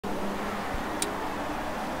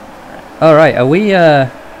All right, are we...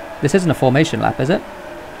 this isn't a formation lap, is it?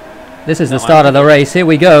 This is the start of the race. Here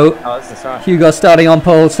we go. Oh, it's the start. Hugo starting on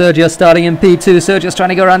pole. Sergio starting in P2. Sergio's trying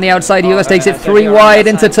to go around the outside. Hugo takes it 3 wide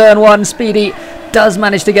into turn 1. Speedy does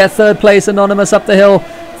manage to get 3rd place. Anonymous up the hill.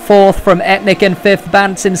 4th from Etnik in 5th.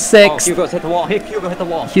 Bantz in 6th. Oh, Hugo's hit the wall. Hugo hit the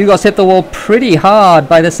wall. Hugo's hit the wall pretty hard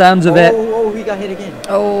by the sounds of it. Oh, he got hit again.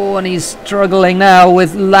 Oh, and he's struggling now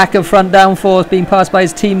with lack of front downforce, being passed by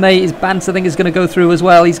his teammate. His Bantz, I think, is going to go through as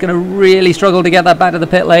well. He's going to really struggle to get that back to the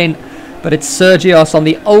pit lane. But it's Sergios on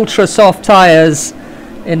the ultra soft tyres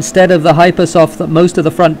instead of the hyper soft that most of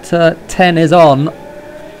the front 10 is on.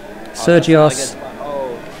 Sergios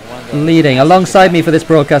leading alongside me for this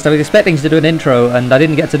broadcast. I was expecting to do an intro and I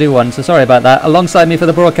didn't get to do one, so sorry about that. Alongside me for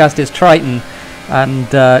the broadcast is Triton, and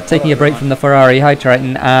taking a break from the Ferrari. Hi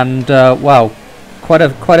Triton, and wow, quite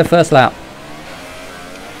a first lap.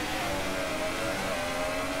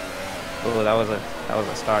 Oh, that was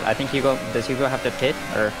a start. I think does Hugo have to pit,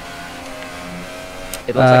 or?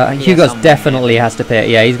 It looks like Hugo's definitely has to pit.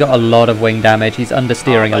 Yeah, he's got a lot of wing damage. He's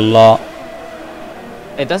understeering a lot.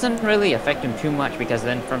 It doesn't really affect him too much because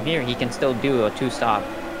then from here he can still do a 2-stop.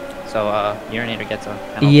 So Urinator gets a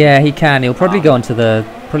penalty. Yeah, he can. He'll probably go into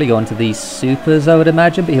these supers, I would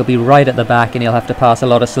imagine, but he'll be right at the back and he'll have to pass a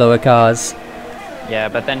lot of slower cars. Yeah,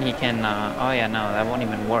 but then he can. Oh yeah, no, that won't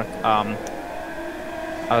even work. I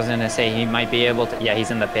was gonna say he might be able to. Yeah, he's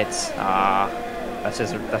in the pits.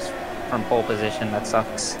 That's from pole position. That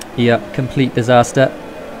sucks. Yeah, complete disaster.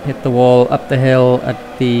 Hit the wall up the hill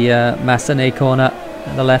at the Massenet corner,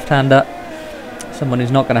 the left-hander. Someone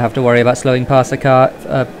who's not going to have to worry about slowing past a car,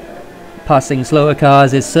 passing slower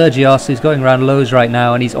cars is Sergios, who's going around lows right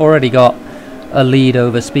now, and he's already got a lead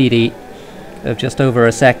over Speedy of just over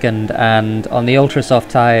a second. And on the ultra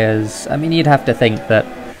soft tyres, I mean, you'd have to think that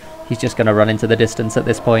he's just going to run into the distance at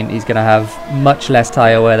this point. He's going to have much less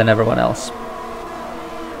tyre wear than everyone else.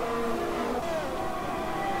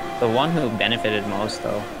 The one who benefited most,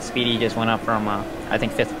 though, Speedy just went up from I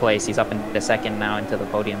think 5th place. He's up into 2nd now into the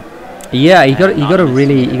podium. Yeah, he got a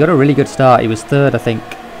really good start. He was 3rd, I think,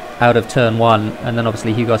 out of turn 1, and then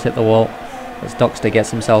obviously Hugo's hit the wall as Doxter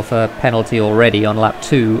gets himself a penalty already on lap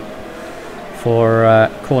 2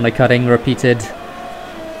 for corner cutting, repeated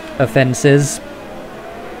offences.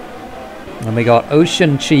 And we got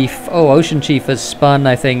Ocean Chief. Oh, Ocean Chief has spun,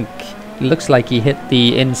 I think. Looks like he hit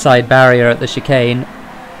the inside barrier at the chicane.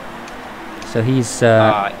 So he's...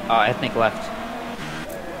 I think left.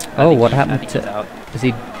 Oh, what happened to... Is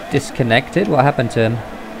he disconnected? What happened to him?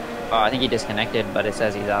 I think he disconnected, but it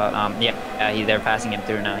says he's out. Yeah, they're passing him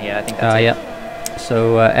through now. Yeah, I think that's it. Yeah.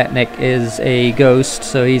 So Etnik is a ghost,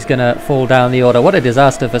 so he's going to fall down the order. What a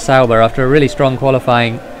disaster for Sauber after a really strong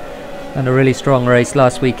qualifying and a really strong race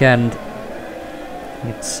last weekend.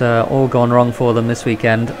 It's all gone wrong for them this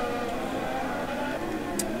weekend.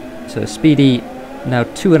 So Speedy now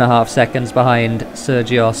 2.5 seconds behind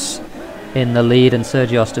Sergios in the lead, and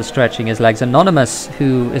Sergios just stretching his legs. Anonymous,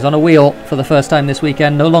 who is on a wheel for the first time this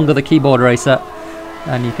weekend, no longer the keyboard racer,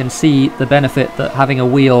 and you can see the benefit that having a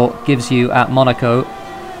wheel gives you at Monaco.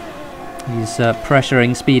 He's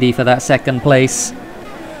pressuring Speedy for that 2nd place.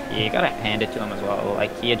 Yeah, you gotta hand it to him as well.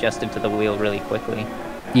 Like, he adjusted to the wheel really quickly.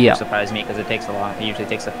 Yeah, it surprised me because it takes a lot. It usually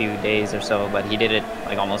takes a few days or so, but he did it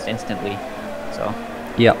like almost instantly. So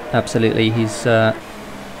yeah, absolutely. He's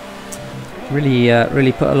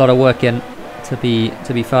really put a lot of work in to be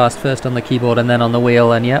fast, first on the keyboard and then on the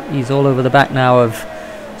wheel. And yeah, he's all over the back now of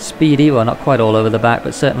Speedy. Well, not quite all over the back,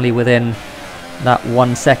 but certainly within that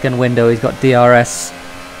 1 second window. He's got DRS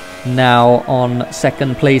now on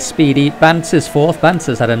 2nd place Speedy. Bantz is 4th. Bantz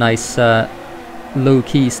has had a nice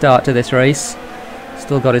low-key start to this race.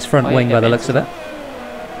 Still got his front wing by the looks of it.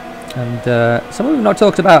 And someone we've not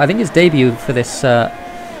talked about, I think his debut for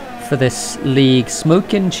this league,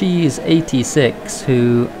 Smokin' Cheese 86,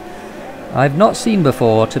 who I've not seen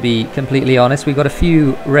before, to be completely honest. We've got a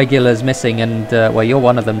few regulars missing, and well, you're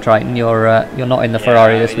one of them, Triton. You're not in the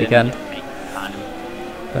Ferrari this weekend,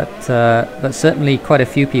 but certainly quite a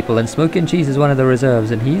few people. And Smokin' Cheese is one of the reserves,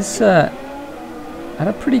 and he's had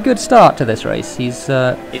a pretty good start to this race. He's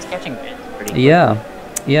catching Vince pretty quickly.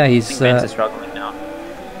 Yeah, he's Vince is struggling now.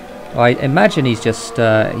 I imagine he's just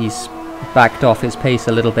he's backed off his pace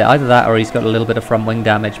a little bit. Either that or he's got a little bit of front wing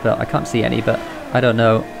damage, but I can't see any, but I don't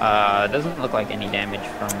know. It doesn't look like any damage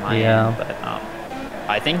from my end, but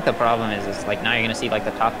I think the problem is like now you're going to see like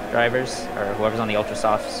the top drivers or whoever's on the ultra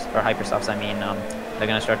softs or hyper softs, I mean, they're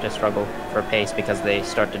going to start to struggle for pace because they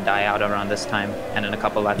start to die out around this time, and in a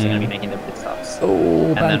couple laps they're going to be making their pit stops.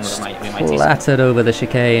 Oh, and then we might see flattered over the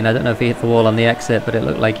chicane. I don't know if he hit the wall on the exit, but it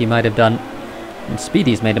looked like he might have done. And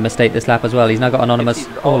Speedy's made a mistake this lap as well. He's now got Anonymous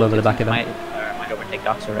all over the back of him. Might overtake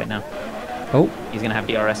Doxer right now. Oh. He's going to have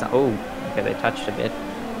DRS now. Oh, okay, they touched a bit.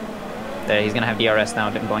 There, he's going to have DRS now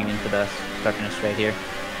going into the start finish straight here.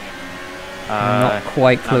 Not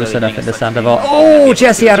quite close enough at the Sandoval. Oh,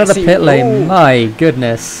 Jesse out of the pit lane. My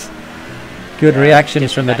goodness. Good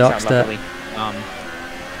reactions from the Dockster.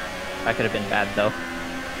 That could have been bad though.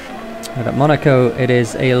 But at Monaco, it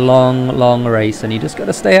is a long race, and you just got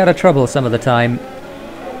to stay out of trouble some of the time.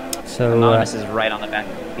 So Anonymous is right on the back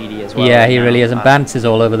of Speedy as well. Yeah, he really is, and Bance is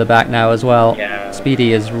all over the back now as well. Yeah.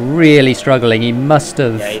 Speedy is really struggling. He must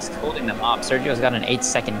have. Yeah, he's holding them up. Sergio's got an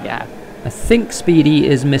 8-second gap. I think Speedy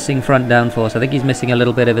is missing front downforce. I think he's missing a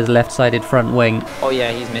little bit of his left-sided front wing. Oh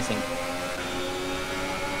yeah, he's missing.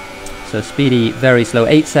 So Speedy very slow.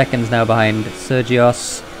 8 seconds now behind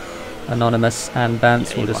Sergios, Anonymous, and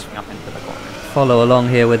Bance. Will just follow along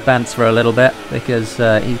here with Bance for a little bit because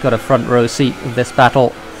he's got a front row seat of this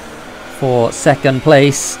battle for second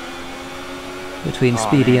place between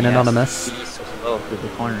Speedy and Anonymous. Speedy's so slow through the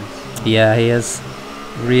corners. Yeah, he is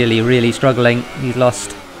really struggling. He's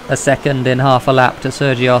lost a second in half a lap to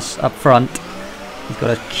Sergios up front. He's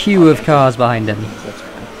got a queue of cars behind him.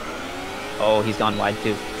 Oh, he's gone wide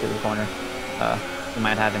too to the corner. We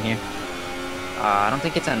might have him here. I don't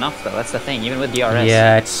think it's enough though. That's the thing. Even with DRS.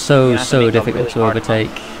 Yeah, it's so difficult to overtake.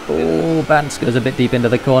 Oh, Bance goes a bit deep into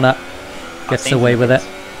the corner. Gets away with it.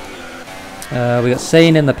 We got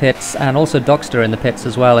Sane in the pits and also Dockster in the pits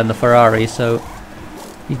as well in the Ferrari. So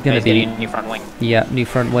he's going to be new front wing. Yeah, new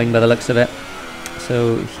front wing by the looks of it.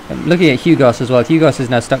 So I'm looking at Hugos as well. Hugos is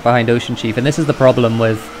now stuck behind Ocean Chief, and this is the problem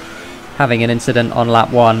with having an incident on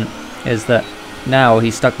lap 1, is that now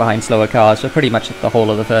he's stuck behind slower cars for pretty much the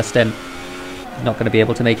whole of the first stint. He's not going to be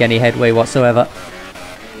able to make any headway whatsoever.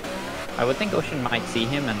 I would think Ocean might see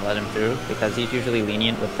him and let him through because he's usually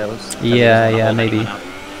lenient with those. Yeah, maybe.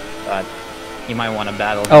 But he might want to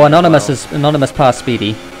battle. Oh, Anonymous passed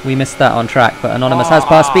Speedy. We missed that on track, but Anonymous has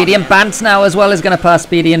passed Speedy, and Bance now as well is going to pass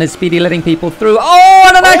Speedy, and is Speedy letting people through? Oh,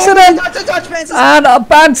 and an accident! And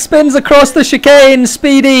Bance spins across the chicane.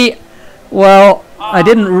 Speedy, well, I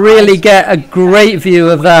didn't really get a great view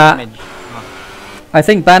of that. I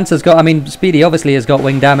think Bance has got, I mean, Speedy obviously has got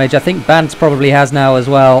wing damage. I think Bance probably has now as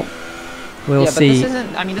well. We'll see. But this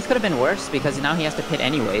isn't, I mean, this could have been worse because now he has to pit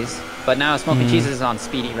anyways. But now Smoking Cheese is on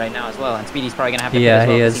Speedy right now as well, and Speedy's probably going to have to pit as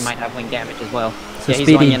well because he might have wing damage as well. So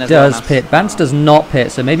Speedy does pit. Bance does not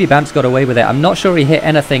pit, so maybe Bance got away with it. I'm not sure he hit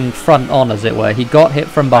anything front on, as it were. He got hit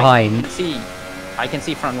from behind. I can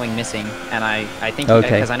see front wing missing, and I think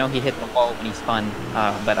because I know he hit the wall when he spun,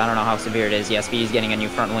 but I don't know how severe it is. Yeah, Speedy's getting a new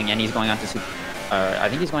front wing, and he's going on to super. I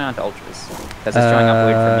think he's going on to ultras because it's showing up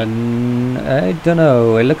weird for me. I don't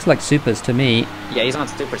know. It looks like supers to me. Yeah, he's on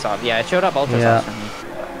super soft. Yeah, it showed up ultra soft for me.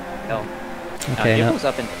 Hell. Okay. He goes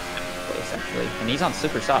up in place actually, and he's on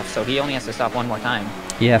super soft, so he only has to stop one more time.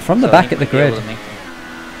 Yeah, from the back at the grid.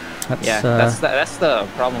 That's the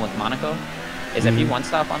problem with Monaco. Is if you one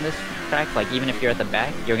stop on this track, like even if you're at the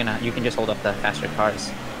back, you can just hold up the faster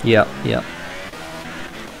cars. Yeah. We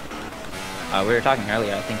were talking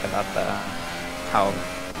earlier, I think, about how,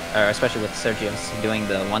 especially with Sergio's doing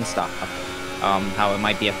the one stop, how it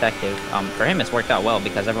might be effective. For him, it's worked out well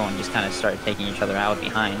because everyone just kind of started taking each other out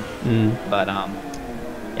behind. But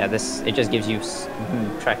yeah, it just gives you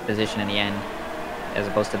track position in the end as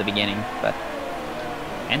opposed to the beginning. But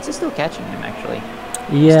Ence is still catching him actually.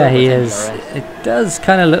 Yeah, he is. It does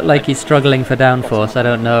kind of look like he's struggling for downforce. I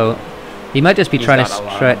don't know. He might just be trying to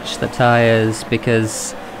stretch the tires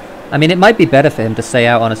because, I mean, it might be better for him to stay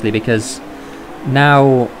out, honestly, because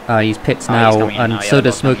now he's pits now, and so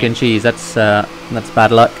does Smoke and Cheese. That's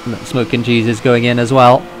bad luck. Smoke and Cheese is going in as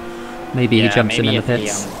well. Maybe he jumps in the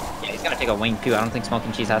pits. Yeah, he's gonna take a wing too. I don't think Smoke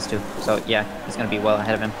and Cheese has to. So yeah, he's gonna be well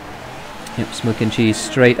ahead of him. Yep, Smoke and Cheese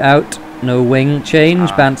straight out. No wing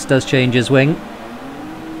change. Bance does change his wing.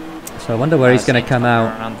 So I wonder where he's going to come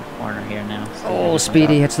out. Around the corner here now. Oh,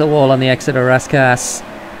 Speedy hits the wall on the exit of Rascasse.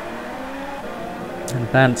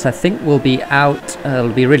 And Bance, I think, will be out. It'll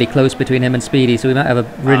be really close between him and Speedy, so we might have a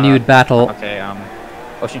renewed battle. Okay,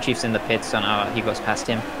 Ocean Chief's in the pits, so now he goes past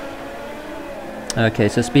him. Okay,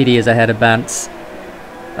 so Speedy is ahead of Bance.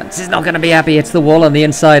 Bance is not going to be happy. Hits the wall on the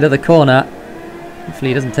inside of the corner. Hopefully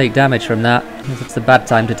he doesn't take damage from that, because it's a bad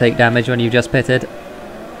time to take damage when you've just pitted.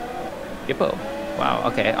 Yippo. Wow,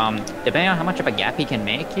 okay, depending on how much of a gap he can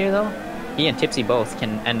make here, though, he and Tipsy both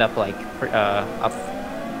can end up, like, up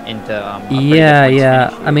into,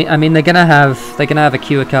 yeah. I mean, they're gonna have a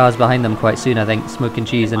queue of cars behind them quite soon, I think, Smoke and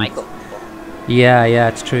Cheese and... Michael. Yeah,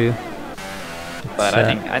 it's true. But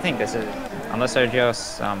I think this is, unless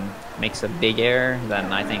Sergio's, makes a big error,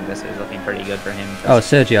 then I think this is looking pretty good for him. Oh,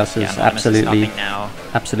 Sergios is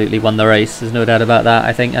absolutely won the race. There's no doubt about that.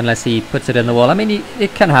 I think unless he puts it in the wall. I mean,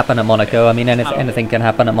 it can happen at Monaco. I mean, anything can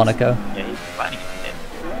happen at Monaco. Yeah, he's planning it.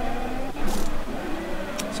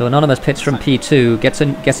 So Anonymous pits from P2,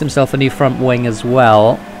 gets himself a new front wing as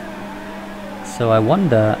well. So I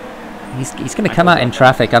wonder, he's going to come out in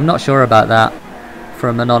traffic. I'm not sure about that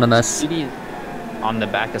from Anonymous. On the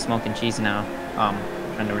back of Smoke and Cheese now,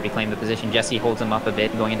 trying to reclaim the position. Jesse holds him up a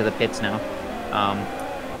bit, going into the pits now.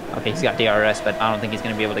 Okay, he's got DRS, but I don't think he's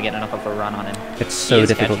going to be able to get enough of a run on him. It's so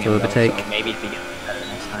difficult to overtake. So maybe if he gets better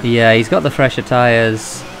next time. Yeah, he's got the fresher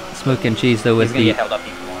tyres. Smoke and Cheese though with the get held up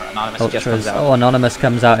even more. Anonymous Ultras. just comes out. Oh, Anonymous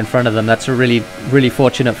comes out in front of them. That's a really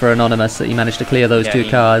fortunate for Anonymous that he managed to clear those two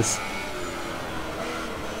cars.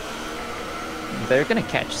 They're going to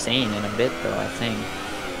catch Sane in a bit though, I think.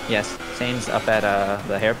 Yes, Sane's up at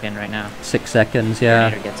the hairpin right now. 6 seconds, yeah.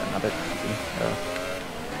 Gets another 20, so.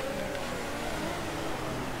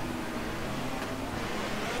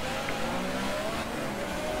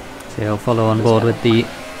 So he'll follow on board with the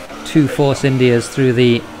 2 Force Indias through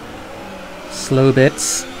the slow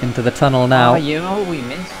bits into the tunnel now. Oh, you know we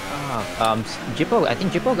missed. Jippo. I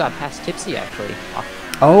think Jippo got past Tipsy actually.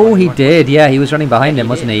 Oh, he did. Yeah, he was running behind him,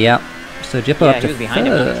 wasn't he? Yeah. So Jippo up to he was behind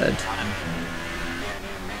third.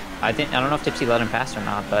 I don't know if Tipsy let him pass or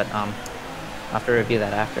not, but I'll have to review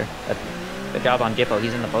that after. But good job on Jippo.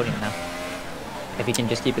 He's in the podium now. If he can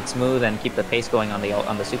just keep it smooth and keep the pace going on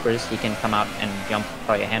the supers, he can come out and jump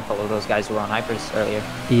probably a handful of those guys who were on hypers earlier.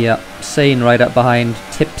 Yeah, Sane right up behind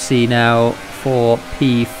Tipsy now for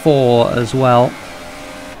P4 as well.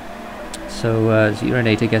 So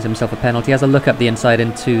Urinator gets himself a penalty. He has a look up the inside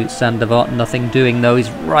into Sandevot. Nothing doing though.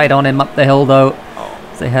 He's right on him up the hill though.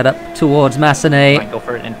 As they head up towards Massenet. Might go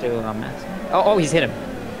for it into Massenet. Oh, he's hit him.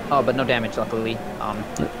 Oh, but no damage, luckily.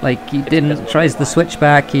 Like he didn't. Tries the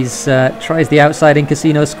switchback. He's tries the outside in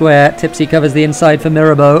Casino Square. Tipsy covers the inside for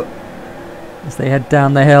Mirabeau as they head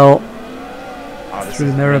down the hill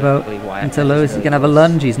through Mirabeau into Lowe. Is he gonna have a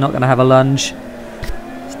lunge? He's not gonna have a lunge.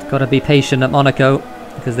 Just gotta be patient at Monaco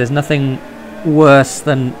because there's nothing worse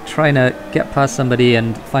than trying to get past somebody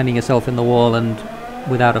and finding yourself in the wall and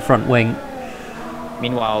without a front wing.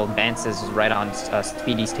 Meanwhile, Vance is right on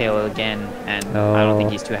Speedy's tail again, and I don't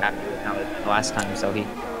think he's too happy with how it went the last time, so he's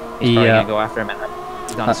probably going to go after him. And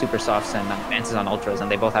he's on Super Softs, and Vance is on Ultras, and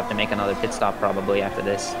they both have to make another pit stop probably after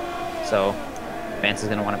this. So Vance is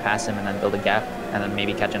going to want to pass him and then build a gap, and then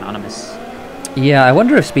maybe catch Anonymous. Yeah, I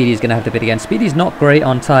wonder if Speedy's going to have to pit again. Speedy's not great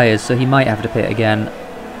on tyres, so he might have to pit again.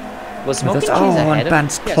 Was Smoking Cheese ahead and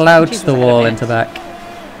Vance clouds the wall into back.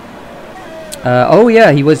 Oh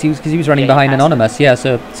yeah, he was because he was running behind Anonymous. Yeah,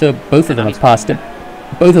 so both of them have passed him.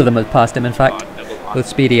 Both of them have passed him, in fact, both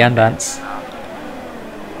Speedy and Vance.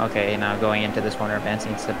 Okay, now going into this corner, Vance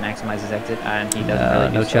needs to maximize his exit, and he doesn't really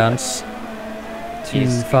do no so chance. Too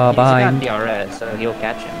far behind. He's got DRS, so he'll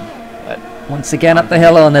catch him. But once again up the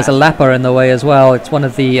hill, and there's a lapper in the way as well. It's one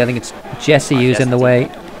of the, I think it's Jesse who's in the way.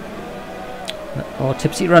 Oh,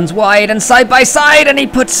 Tipsy runs wide and side by side, and he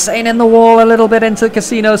puts Sane in the wall a little bit into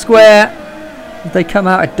Casino Square. They come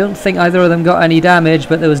out. I don't think either of them got any damage,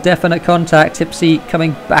 but there was definite contact. Tipsy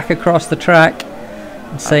coming back across the track,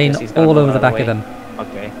 and Sane all over the back of him.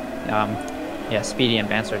 Okay. Yeah, Speedy and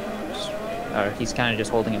Vance are he's kind of just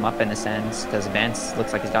holding him up in a sense, because Vance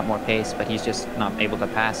looks like he's got more pace, but he's just not able to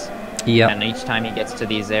pass. Yeah. And each time he gets to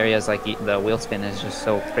these areas, like the wheel spin is just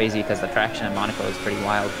so crazy because the traction in Monaco is pretty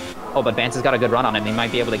wild. Oh, but Vance has got a good run on him. He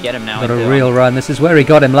might be able to get him now. Got a real run. This is where he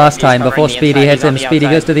got him last time before Speedy hit him. Speedy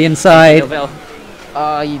goes to the inside.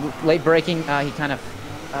 He late braking. He kind of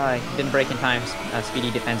he didn't brake in time. Speedy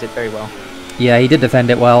defends it very well. Yeah, he did defend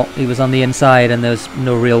it well. He was on the inside, and there's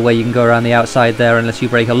no real way you can go around the outside there unless you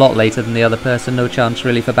brake a lot later than the other person. No chance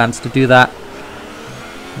really for Vance to do that.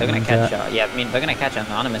 They're gonna catch. Yeah, I mean they're gonna catch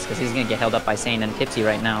Anonymous because he's gonna get held up by Sane and Tipsy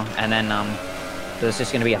right now, and then there's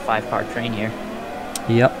just gonna be a 5-car train here.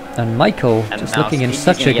 Yep, and Michael just looking in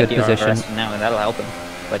such a good position. Now, and that'll help him,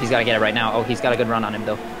 but he's got to get it right now. Oh, he's got a good run on him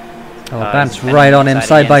though. Oh, Vance right on him,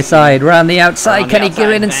 side by side, round the outside. Can he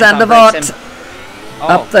get in Sandevot?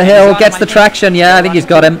 Up the hill, gets the traction. Yeah, I think he's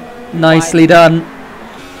got him. Nicely done.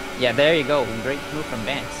 Yeah, there you go. Great move from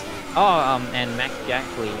Vance. Oh, and Mac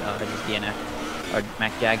Jackley just DNF. Or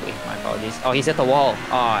Mac Jagley, my apologies. Oh, he's hit the wall.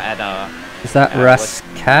 Oh, is that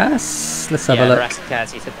Raskas? Let's have a look. Yeah,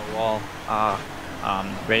 Raskas, he's hit the wall.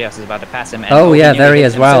 Radios is about to pass him. And oh yeah, there he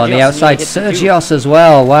is. Wow, on the outside. Sergios as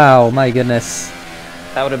well. Wow, my goodness.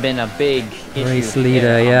 That would have been a big issue. Race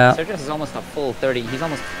leader, yeah. Sergio is almost a full 30. He's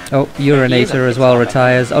almost... Oh, Urinator as well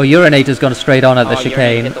retires. Oh, Urinator's gone straight on at the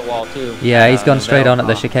chicane. Hit the wall too. Yeah, he's gone straight on at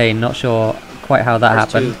the chicane. Not sure quite how that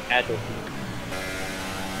happened.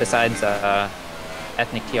 Besides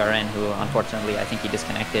Ethnic TRN, who unfortunately I think he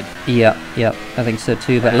disconnected. Yeah, I think so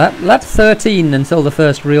too. But lap 13 until the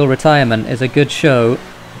first real retirement is a good show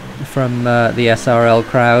from the SRL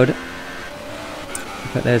crowd.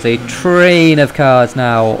 But there's a train of cars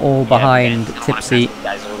now, all behind Tipsy.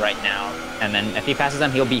 Guys right now, and then if he passes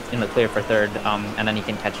them, he'll be in the clear for third, and then he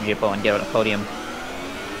can catch Jippo and get on a podium.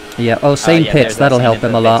 Yeah. Oh, Sane pits. That'll help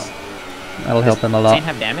him a lot. That'll help him a lot. Sane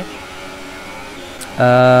have damage?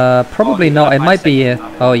 Probably not. It might be.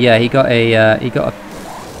 Oh yeah, he got a.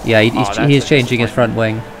 Yeah, he's changing his front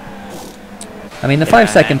wing. I mean, the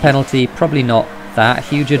 5-second penalty probably not that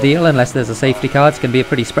huge a deal unless there's a safety car. It's going to be a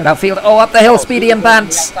pretty spread out field. Oh, up the hill, Speedy and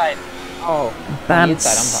Bance. Oh,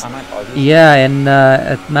 Bance. Yeah, in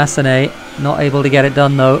Massenet, not able to get it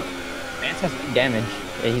done though. Bance has damage.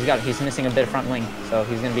 He's missing a bit of front wing, so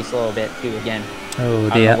he's going to be slow a bit too again. Oh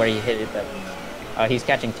dear. I don't know where he hit it, but he's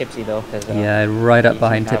catching Tipsy though. Yeah, right up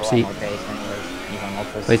behind Tipsy.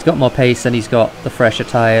 But he's got more pace and he's got the fresher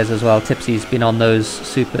tyres as well. Tipsy's been on those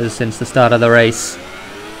supers since the start of the race.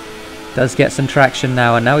 Does get some traction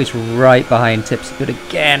now, and now he's right behind Tipsy. But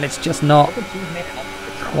again, it's just not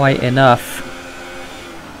quite enough.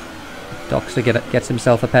 Doxter gets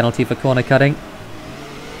himself a penalty for corner cutting.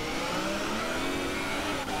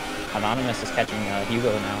 Anonymous is catching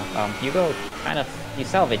Hugo now. Hugo he's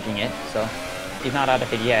salvaging it, so he's not out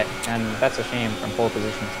of it yet, and that's a shame from pole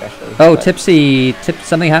position especially. Oh, Tipsy,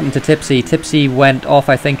 something happened to Tipsy. Tipsy went off,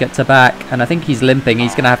 I think, at Tabac, and I think he's limping.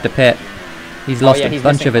 He's going to have to pit. He's lost a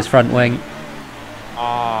bunch of his front wing.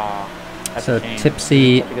 That's so a shame.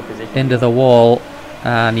 Tipsy into the wall,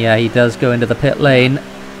 and yeah, he does go into the pit lane.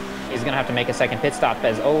 He's going to have to make a second pit stop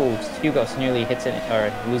as, Hugo nearly hits it,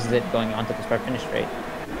 or loses it going onto the start-finish straight.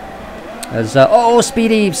 As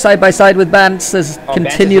Speedy side by side with Bance has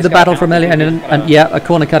continued the battle from earlier, and yeah, a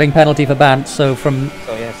corner cutting penalty for Bance. So from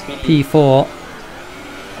P4.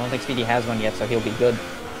 I don't think Speedy has one yet, so he'll be good.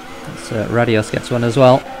 So Radios gets one as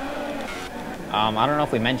well. I don't know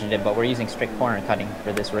if we mentioned it, but we're using strict corner cutting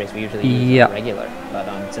for this race. We usually use regular,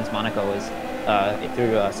 but since Monaco is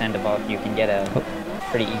through Sandoval, you can get a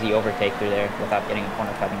pretty easy overtake through there without getting a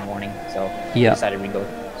corner cutting warning. So we decided we'd go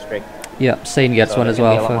strict. Yeah, Sane gets one as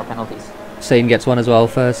well. A lot more penalties. Sane gets one as well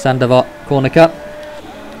for Sandoval corner cut.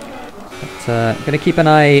 But going to keep an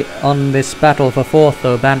eye on this battle for fourth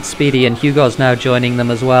though. Bance, Speedy, and Hugo's now joining them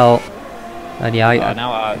as well. And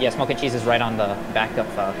yeah, Smoke and Cheese is right on the back of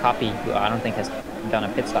Copy, who I don't think has done a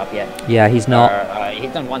pit stop yet. Yeah, he's not.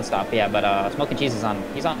 He's done one stop, yeah, but Smoke and Cheese is on.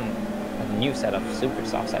 He's on a new set of super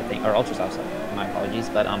softs, I think, or ultra softs. My apologies,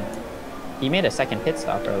 but he made a second pit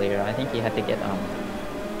stop earlier. I think he had to get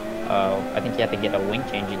a wing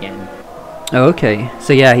change again. Oh, okay.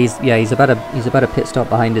 So yeah, he's about a pit stop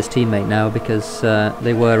behind his teammate now because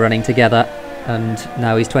they were running together, and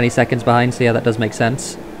now he's 20 seconds behind. So yeah, that does make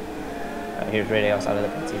sense. Here's Radios out of the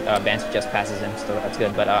pit seat. Bance just passes him, so that's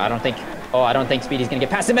good. But I don't think Speedy's gonna get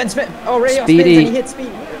past him. And Radios spins and he hits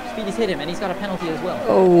Speedy. Speedy's hit him, and he's got a penalty as well.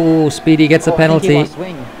 Oh, Speedy gets a penalty. I think he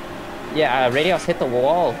lost wing. Yeah, Radios hit the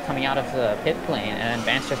wall coming out of the pit lane, and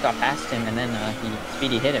Bance just got past him, and then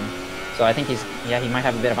Speedy hit him. So I think he might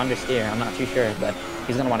have a bit of understeer. I'm not too sure, but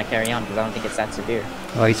he's going to want to carry on because I don't think it's that severe.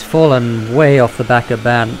 Oh, he's fallen way off the back of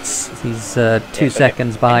Bance. He's 2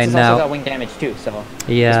 seconds behind now. He's also got wing damage too, so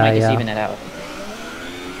this might just even it out.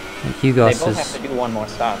 They both have to do one more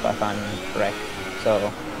stop, if I'm correct.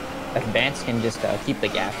 So if Bance can just keep the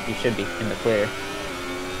gap, he should be in the clear.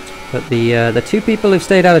 But the two people who've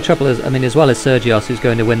stayed out of trouble, as well as Sergios, who's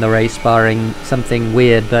going to win the race, barring something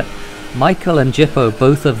weird, but Michael and Jippo,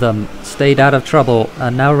 both of them, stayed out of trouble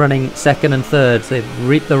and now running second and third. So they've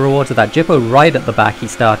reaped the rewards of that. Jippo right at the back he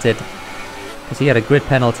started because he had a grid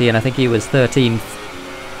penalty, and I think he was 13th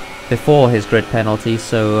before his grid penalty.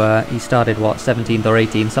 So he started, 17th or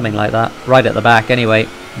 18th, something like that. Right at the back anyway.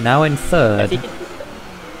 Now in third.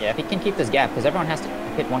 If he can keep this gap, because everyone has to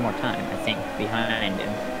hit one more time, I think, behind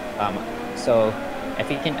him. So if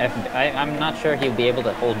he can, I'm not sure he'll be able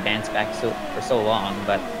to hold Bance back for so long,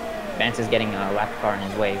 but Bance is getting a lap car in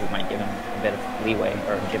his way who might give him a bit of leeway,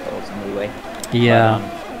 or Jippo some leeway. Yeah.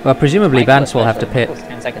 But, well, presumably Bance will have to pit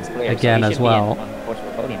 10 seconds clear, again as well.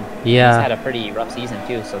 Podium. Yeah. He's had a pretty rough season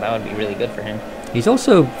too, so that would be really good for him. He's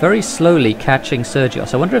also very slowly catching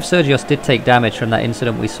Sergios. I wonder if Sergios did take damage from that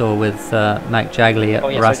incident we saw with Mac Jagli at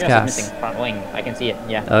Rascasse. Sergios is missing front wing. I can see it,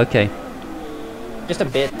 yeah. Okay. Just a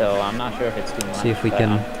bit though, I'm not sure if it's too much. See if we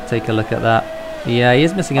can take a look at that. Yeah, he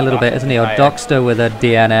is missing a little bit, isn't he? Or Dockster with a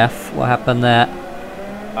DNF. What happened there?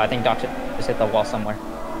 I think Dockster just hit the wall somewhere.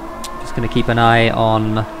 Just going to keep an eye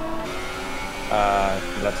on...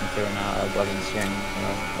 gloves and steering. Gloves and steering.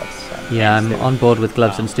 Yeah, I'm on board with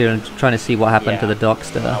gloves and steering, trying to see what happened to the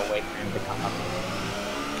Dockster. I'll wait for him to come up.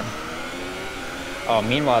 Oh,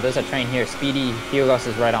 meanwhile, there's a train here. Speedy, Hugos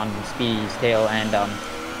is right on Speedy's tail, and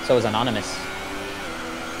so is Anonymous.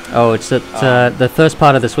 Oh, it's at the first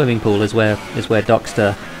part of the swimming pool is where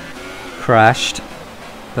Dockster crashed.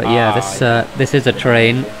 But yeah, this is a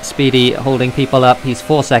train. Speedy holding people up. He's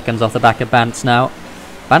 4 seconds off the back of Bantz now.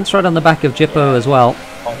 Bantz right on the back of Jippo as well.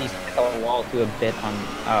 Oh, he's hit the wall to a bit on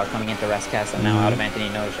coming into Rescast, and now out of Anthony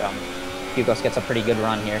Noj. Hugos gets a pretty good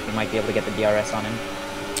run here. He might be able to get the DRS on him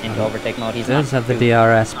into overtake mode. He does have the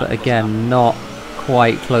DRS, but again, not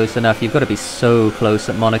quite close enough. You've got to be so close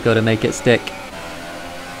at Monaco to make it stick.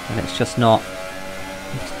 And it's just not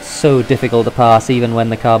so difficult to pass, even when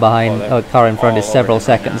the car behind, car in front is several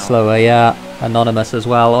seconds slower. Yeah, Anonymous as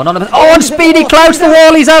well. Anonymous. Oh, and Speedy clouts the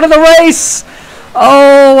wall. He's out of the race.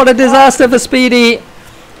 Oh, what a disaster for Speedy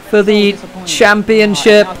for the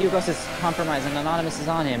championship. Now Hugos is compromising. Anonymous is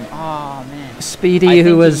on him. Oh man. Speedy,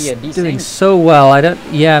 who was doing so well. I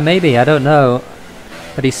don't know.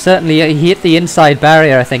 But he certainly he hit the inside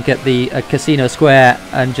barrier, I think, at the Casino Square,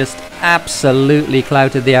 and just absolutely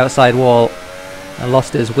clouted the outside wall and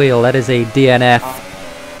lost his wheel. That is a DNF.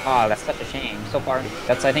 Oh, that's such a shame. So far,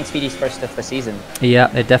 that's I think Speedy's first of the season.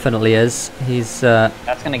 Yeah, it definitely is. He's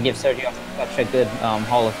that's going to give Sergio such a good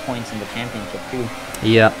haul of points in the championship too.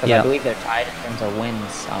 Yeah, because I believe they're tied in terms of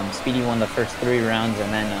wins. Speedy won the first 3 rounds,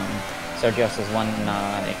 and then Sergio has won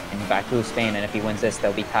in Baku, Spain, and if he wins this,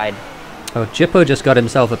 they'll be tied. Oh, Jippo just got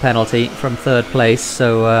himself a penalty from 3rd place,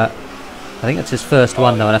 so I think that's his first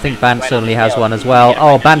one though, and I think Bantz only has one as well.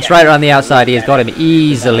 Oh, Bantz right around the outside. He has got him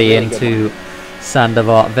easily into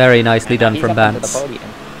Sandoval. Very nicely done from Bantz.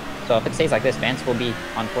 So if it stays like this, Bantz will be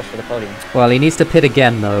on course for the podium. Well, he needs to pit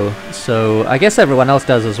again though, so I guess everyone else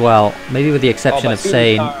does as well. Maybe with the exception of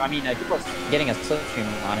Sane. I mean, Jippo's getting a slipstream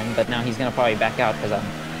on him, but now he's going to probably back out because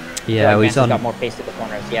yeah, he's on. Got more pace to the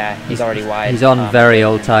corners. Yeah, he's already wide. He's on very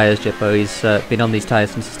old tyres, Jippo. He's been on these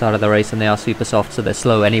tyres since the start of the race, and they are super soft, so they're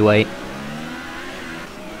slow anyway.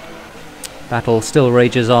 Battle still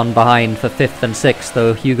rages on behind for 5th and 6th,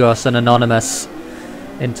 though. Hugos and Anonymous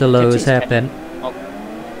into Lowe's hairpin. Oh,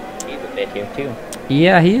 he's a bit here too.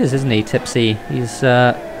 Yeah, he is, isn't he? Tipsy. He's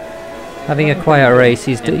having a quiet race.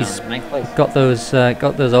 He's got those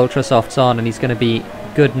ultra softs on, and he's going to be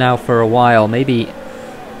good now for a while. Maybe.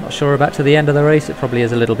 Not sure about to the end of the race. It probably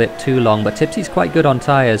is a little bit too long, but Tipsy's quite good on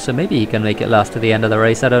tyres, so maybe he can make it last to the end of the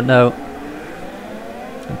race. I don't know.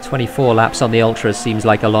 And 24 laps on the ultras seems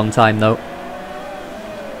like a long time though.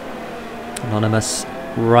 Anonymous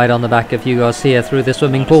right on the back of Hugos here through the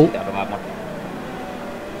swimming pool.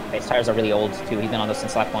 His tyres are really old too. He's been on those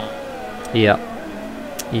since lap 1. Yeah,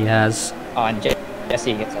 he has. Oh, and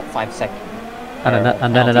Jesse gets a 5-second.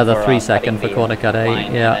 And then another 3-second for corner cut A.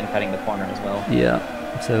 Yeah. And then cutting the corner as well. Yeah.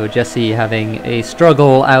 So Jesse having a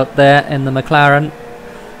struggle out there in the McLaren.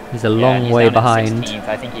 He's a long way behind.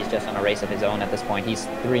 I think he's just on a race of his own at this point. He's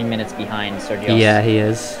 3 minutes behind Sergio. Yeah, he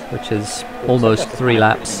is, which is almost 3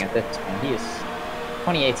 laps. He is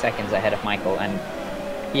 28 seconds ahead of Michael, and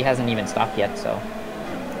he hasn't even stopped yet. So,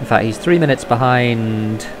 in fact, he's 3 minutes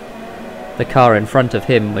behind the car in front of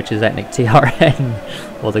him, which is Etnik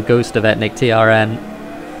TRN, or the ghost of Etnik TRN.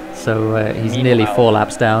 So he's nearly 4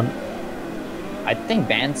 laps down. I think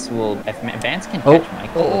Bantz will. If Bantz can catch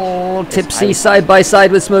Michael. Oh, Tipsy side by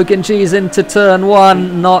side with Smoke and Cheese into turn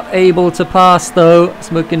 1. Not able to pass though.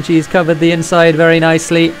 Smoke and Cheese covered the inside very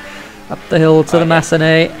nicely. Up the hill to the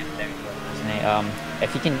Massenet.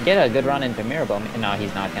 If he can get a good run into Mirabeau, no,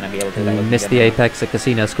 he's not going to be able to. He missed the apex at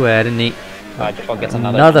Casino Square, didn't he? Jippo gets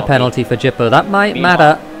another penalty for Jippo. That might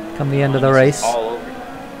matter come the end of the race.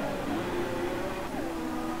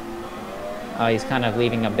 He's kind of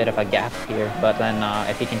leaving a bit of a gap here, but then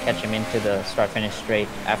if he can catch him into the start-finish straight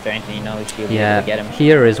after Anthony knows, he'll be able to get him.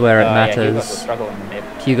 Here is where it matters. Hugos will struggle in the mid.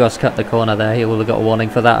 Hugos cut the corner there. He will have got a warning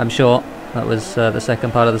for that, I'm sure. That was the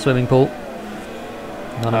second part of the swimming pool.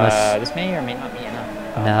 Anonymous. This may or may not be enough.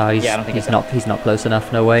 No, he's not close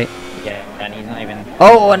enough. No way. Yeah, and he's not even.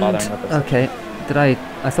 Oh, and okay.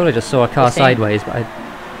 I thought I just saw a car sideways, but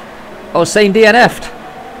oh, Sane DNF'd.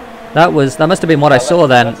 That must have been what I saw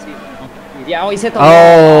then. Yeah, he's hit the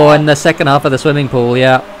wall. Oh, in the second half of the swimming pool,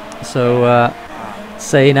 yeah. So,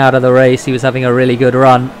 Sane out of the race. He was having a really good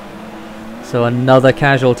run. So another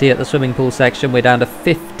casualty at the swimming pool section. We're down to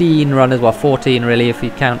 15 runners, well 14 really if you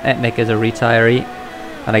count Etnik as a retiree.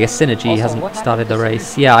 And I guess Synergy Also, hasn't what started the happened to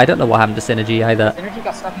race. Yeah, I don't know what happened to Synergy either. Synergy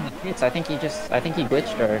got stuck in the pits. I think he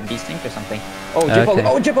glitched or desynced or something. Oh, Jippo! Okay.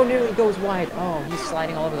 Oh, Jippo nearly goes wide. Oh, he's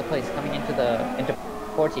sliding all over the place, coming into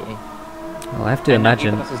Portier. Well, I have to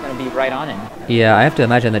imagine. This is going to be right on him. Yeah, I have to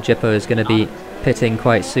imagine that Jippo is going to be pitting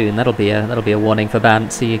quite soon. That'll be a warning for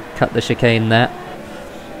Bance. He cut the chicane there.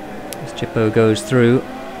 As Jippo goes through.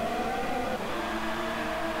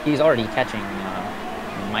 He's already catching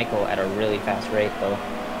Michael at a really fast rate, though.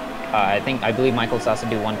 I believe Michael's has to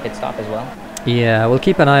do one pit stop as well. Yeah, we'll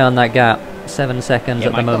keep an eye on that gap. 7 seconds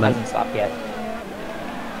at the moment. Michael hasn't stopped yet.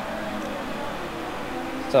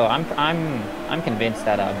 So I'm convinced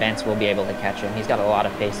that Bance will be able to catch him. He's got a lot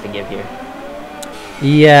of pace to give here.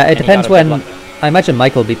 Yeah, it depends when. I imagine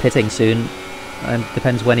Michael will be pitting soon. And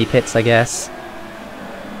depends when he pits, I guess.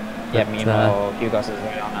 Yeah, meanwhile, Hugos is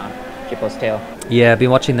right on Jippo's tail. Yeah, I've been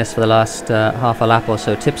watching this for the last half a lap or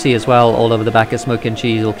so. Tipsy as well, all over the back of Smoke and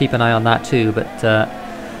Cheese. We'll keep an eye on that too, but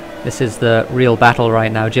this is the real battle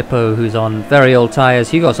right now. Jippo, who's on very old tyres.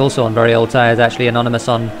 Hugos also on very old tyres, actually. Anonymous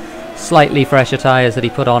on slightly fresher tyres that he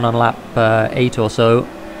put on lap 8 or so.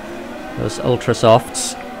 Those ultra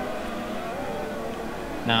softs.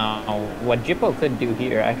 Now, what Jippo could do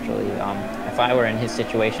here, actually, if I were in his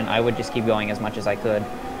situation, I would just keep going as much as I could.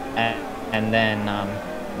 And then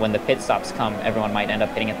when the pit stops come, everyone might end up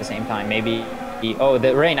hitting at the same time. Maybe... Oh,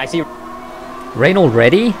 the rain. I see... Rain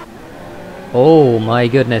already? Oh my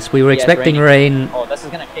goodness. We were expecting rain... Oh, this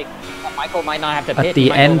is going to take... Michael might not have to pit. At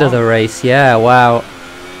the end of the race. Yeah, wow.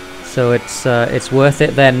 So it's worth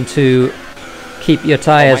it then to keep your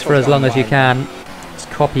tyres for as long as you can. It's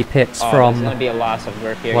copy pits from there's going to be a loss of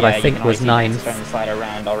work here. what I think was 9th. Starting to slide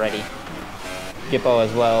around already. Jippo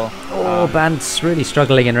as well. Oh, Bance really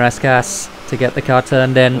struggling in Rascasse to get the car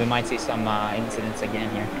turned in. We might see some incidents again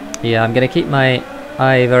here. Yeah, I'm going to keep my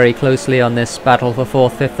eye very closely on this battle for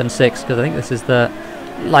 4th, 5th and 6th, because I think this is the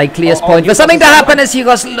likeliest point for something to happen as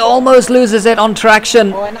Hugos almost loses it on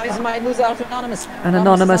traction. Oh, and now he might lose out to Anonymous. And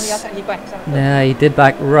Anonymous, yeah, he did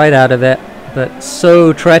back right out of it, but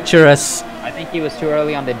so treacherous. I think he was too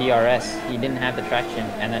early on the DRS. He didn't have the traction,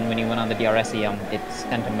 and then when he went on the DRS, it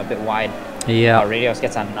sent him a bit wide. Yeah. Radios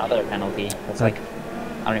gets another penalty. It's like,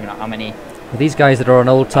 I don't even know how many. These guys that are on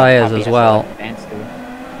old tyres as well.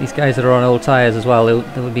 These guys that are on old tyres as well,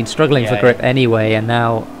 they've been struggling for grip anyway, and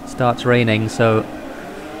now it starts raining, so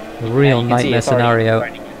a real nightmare scenario.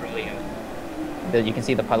 You can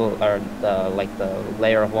see the puddle, or the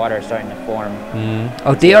layer of water starting to form.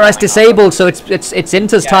 Oh, DRS disabled, so it's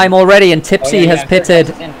Inter's time already, and Tipsy has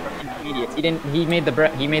pitted. He made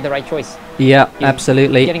the right choice. Yeah,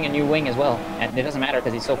 absolutely. He's getting a new wing as well, and it doesn't matter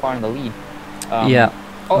because he's so far in the lead. Yeah.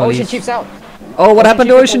 Oh, Ocean Chief's out. Oh, what happened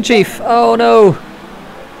to Ocean Chief? Oh no.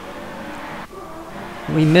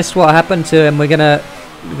 We missed what happened to him. We're gonna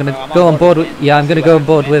go on board with. Yeah, I'm gonna go on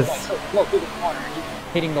board with.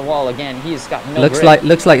 Hitting the wall again. He's got no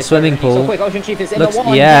looks like swimming pool. So quick. Ocean Chief is in the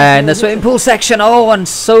wall. Yeah, in the swimming pool section. Oh, and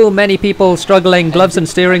so many people struggling. Gloves and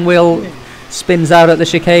steering wheel spins out at the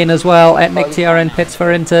chicane as well. Etnic TRN pits for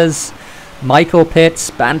Inters. Michael pits.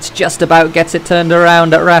 Bance just about gets it turned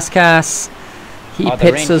around at Rascasse. He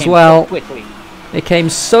pits as well. It came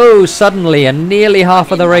so suddenly, and nearly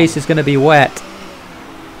half of the race is going to be wet.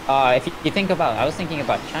 If you think about, I was thinking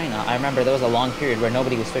about China. I remember there was a long period where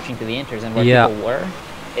nobody was switching to the Inters, and where people were,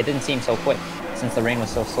 it didn't seem so quick since the rain was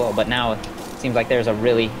so slow. But now it seems like there's a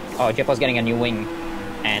really... Oh, Jippo's getting a new wing,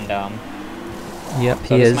 and yep, so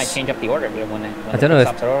he this is. might change up the order when I don't know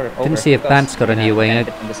if... Didn't see if Bance got a new wing. I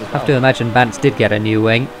have to imagine Bance did get a new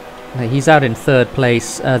wing. He's out in 3rd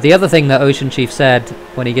place. The other thing that Ocean Chief said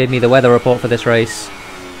when he gave me the weather report for this race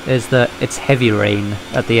is that it's heavy rain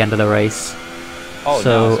at the end of the race. Oh,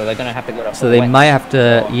 no, so they're gonna have to go to So they might have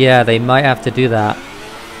to, yeah, they might have to do that.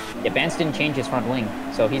 Yeah, Bance didn't change his front wing,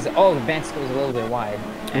 so he's... Oh, Bance goes a little bit wide.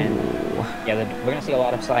 And yeah, we're gonna see a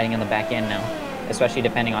lot of sliding in the back end now, especially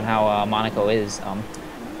depending on how Monaco is.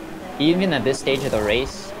 Even at this stage of the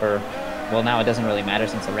race, or... Well, now it doesn't really matter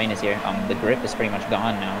since the rain is here. The grip is pretty much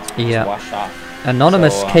gone now. It's just washed off.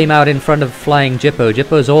 Anonymous came out in front of Flying Jippo.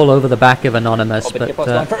 Jippo's all over the back of Anonymous, but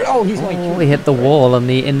he's going he hit the wall on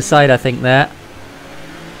the inside, I think, there.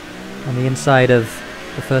 On the inside of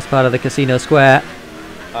the first part of the casino square.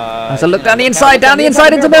 As a look down the inside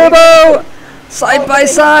into Mirabeau! Side by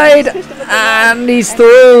side! And he's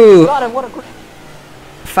through!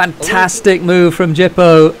 Fantastic move from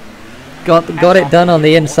Jippo. Got it done on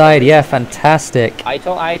the inside. Yeah, fantastic.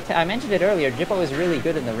 I mentioned it earlier. Jippo is really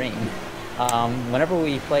good in the rain. Whenever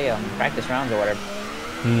we play practice rounds or whatever.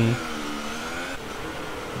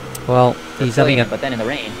 Well, he's having a... But then in the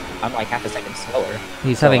rain, I'm like half a second slower.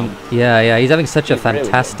 He's having... Yeah, he's having such a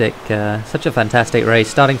fantastic... fantastic race,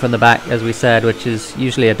 starting from the back, as we said, which is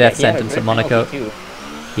usually a death sentence at Monaco.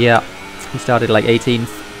 Yeah, he started like 18th,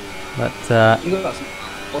 but... He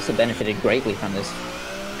also benefited greatly from this,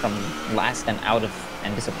 from last and out of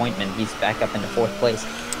and disappointment. He's back up into 4th place.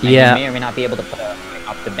 And he may or may not be able to put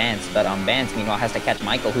up to Vance, but Vance, meanwhile, has to catch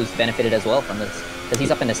Michael, who's benefited as well from this, because he's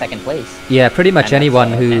up into 2nd place. Yeah, pretty much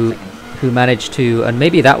anyone who managed to, and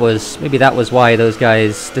maybe that was why those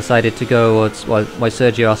guys decided to go, or why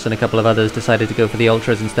Sergios and a couple of others decided to go for the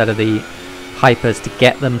ultras instead of the hypers to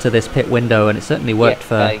get them to this pit window, and it certainly worked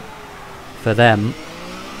for them.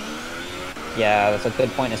 Yeah, that's a good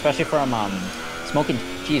point, especially from Smoking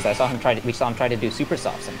Cheese. We saw him try to do super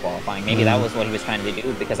softs in qualifying. Maybe that was what he was trying to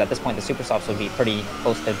do, because at this point the super softs would be pretty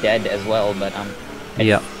close to dead as well. But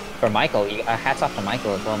for Michael, hats off to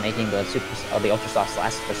Michael as well, making the ultra softs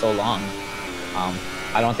last for so long.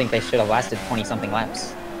 I don't think they should have lasted 20-something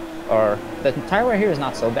laps. Or the tire wear here is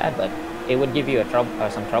not so bad, but it would give you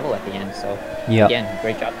some trouble at the end. So again,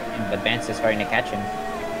 great job for him. But Vance is starting to catch him.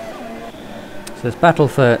 So this battle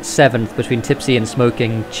for 7th between Tipsy and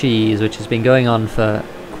Smoking Cheese, which has been going on for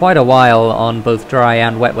quite a while on both dry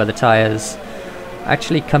and wet weather tyres.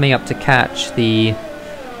 Actually coming up to catch the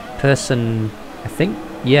person, I think,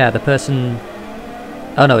 the person...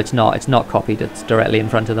 Oh no, it's not. It's not copied. It's directly in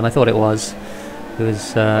front of them. I thought it was. Who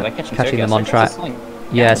was catching them on track.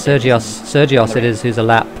 Yeah, Sergios it is, who's a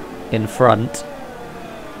lap in front.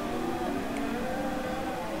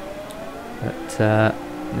 But...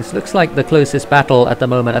 this looks like the closest battle at the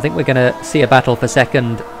moment. I think we're going to see a battle for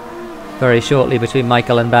 2nd very shortly between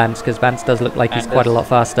Michael and Vance, because Vance does look like he's quite a lot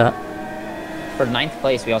faster. For 9th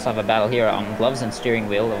place, we also have a battle here on gloves and steering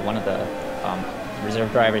wheel of one of the reserve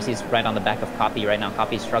drivers. He's right on the back of Copy right now.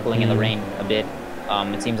 Copy's struggling in the rain a bit.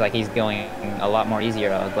 It seems like he's going a lot more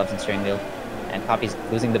easier gloves and steering wheel, and Copy's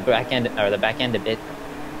losing the back end a bit,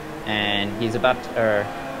 and he's about to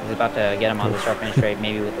get him on the start finish straight,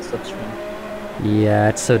 maybe with the slipstream. Yeah,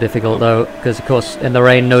 it's so difficult though, because of course in the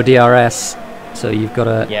rain no DRS, so you've got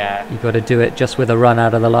to do it just with a run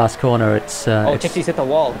out of the last corner. It's Tipsy's hit the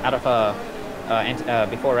wall out of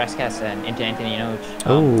before Raskas and into Anthony Noge.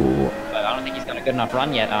 But I don't think he's got a good enough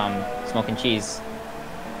run yet. Smoking Cheese.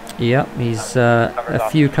 Yep, he's a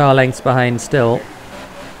few car lengths behind still.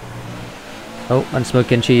 Oh, and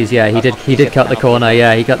Smoking Cheese, yeah, he did cut the corner.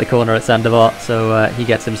 Yeah, he cut the corner at Sandoval, so he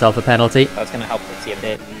gets himself a penalty. That's going to help Tipsy a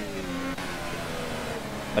bit.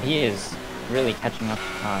 But he is really catching up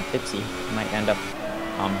Tipsy. He might end up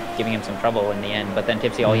giving him some trouble in the end. But then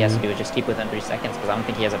Tipsy, all he has to do is just keep within 3 seconds, because I don't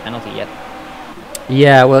think he has a penalty yet.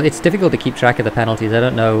 Yeah, well, it's difficult to keep track of the penalties. I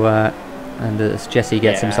don't know. And as Jesse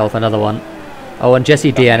gets himself another one. Oh, and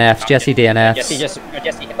Jesse DNFs. Jesse DNFs.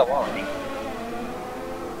 Jesse hit the wall, I think.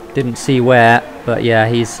 Didn't see where, but yeah,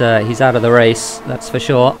 he's out of the race. That's for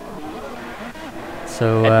sure.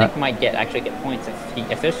 So Ethnic might actually get points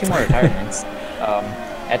if there's 2 more retirements.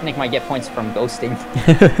 Ethnic might get points from ghosting.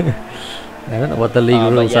 I don't know what the league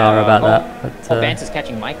rules are about that. But, Vance is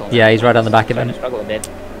catching Michael. Yeah, he's right on the back of him. To struggle a bit.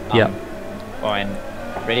 Yeah. And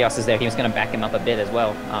Radios is there. He was going to back him up a bit as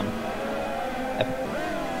well.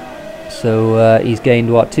 So he's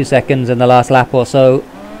gained, what, 2 seconds in the last lap or so.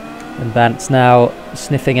 And Vance now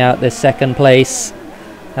sniffing out this 2nd place.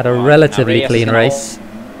 Had a relatively clean race.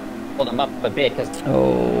 Hold him up a bit, because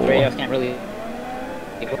Radios can't really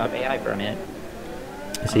pick up AI for a minute.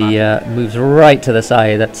 As he moves right to the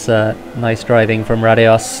side. That's nice driving from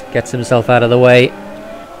Radios. Gets himself out of the way.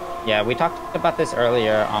 Yeah, we talked about this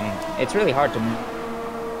earlier. It's really hard to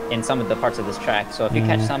in some of the parts of this track. So if you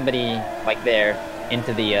catch somebody like there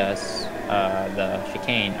into the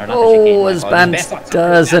chicane, or not the chicane. As Vance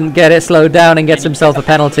doesn't get it slowed down and gets himself a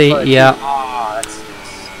penalty. Yeah.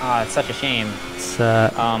 It's such a shame. It's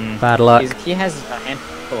bad luck. He has a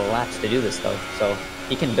handful of laps to do this though, so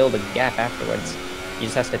he can build a gap afterwards. He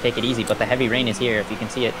just has to take it easy, but the heavy rain is here, if you can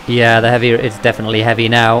see it. Yeah, it's definitely heavy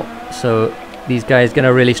now, so these guys going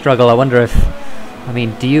to really struggle. I wonder if, I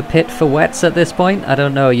mean, do you pit for wets at this point? I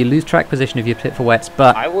don't know. You lose track position if you pit for wets,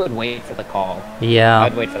 but... I would wait for the call. Yeah.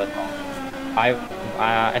 I'd wait for the call.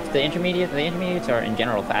 If the intermediates are in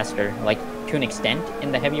general faster, like to an extent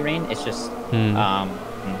in the heavy rain, it's just...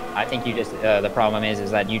 I think you just, the problem is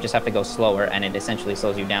that you just have to go slower, and it essentially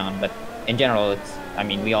slows you down, but in general, I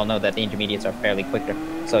mean, we all know that the intermediates are fairly quicker,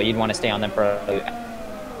 so you'd want to stay on them for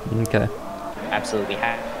absolutely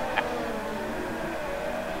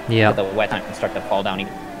the wet time can start to fall down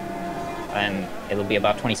even, and it'll be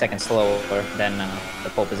about 20 seconds slower than the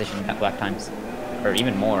pole position at lap times. or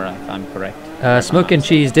even more, if I'm correct. Smoke and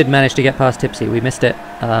Cheese did manage to get past Tipsy. We missed it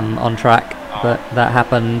on track, but that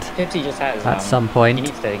happened Tipsy just has, at some point. He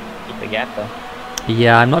needs to keep the gap, though.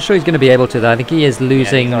 Yeah, I'm not sure he's going to be able to, though. I think he is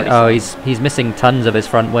losing... Yeah, he's missing tons of his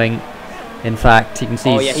front wing. In fact, you can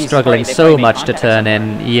see he's struggling they so much to turn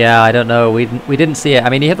in. Yeah, I don't know. We didn't see it. I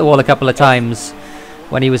mean, he hit the wall a couple of times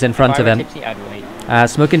when he was in front of him.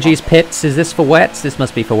 Smoke and Cheese pits. Is this for wets? This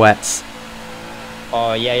must be for wets.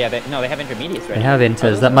 Oh yeah. No, they have intermediates. Right? They have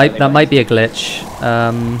inters. That might be a glitch.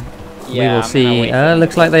 We will see.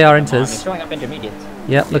 Looks like they are inters. He's showing up intermediates.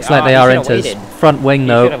 Yep, looks like they are inters. Front wing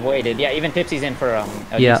though. Should have waited. Yeah, even Tipsy's in for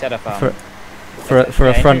for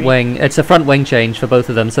a front wing. It's a front wing change for both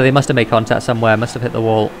of them, so they must have made contact somewhere. Must have hit the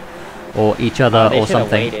wall or each other or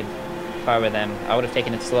something. Waited. If I were them, I would have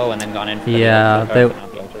taken it slow and then gone in for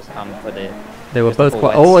they were both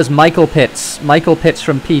quite... Oh, as Michael pits from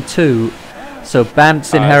P2, so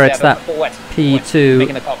Bantz inherits that P2.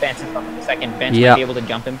 Making the call. Bantz in from the second. Bantz might be able to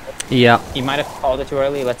jump him. Yeah. He might have called it too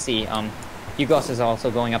early. Let's see. Hugos is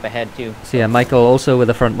also going up ahead too. So yeah, Michael also with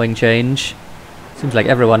a front wing change. Seems like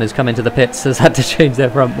everyone who's come into the pits has had to change their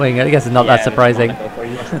front wing. I guess it's not that surprising.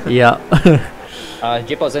 Yeah.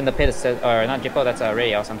 Jippo's in the pits, or not Jippo, that's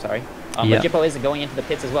Radios, I'm sorry. But Jippo is going into the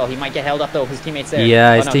pits as well. He might get held up though, his teammate's there.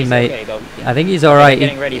 Yeah, his teammate. Okay, I think he's alright.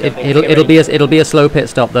 It'll be a slow pit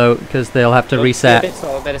stop though, because they'll have to reset. It's a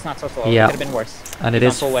bit slow, but it's not so slow. Yeah. It could have been worse. And it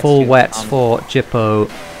is full wets for Jippo.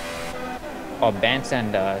 Oh, Bantz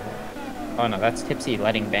and oh no, that's Tipsy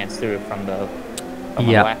letting Bantz through from the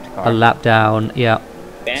lapped car. A lap down. Yeah.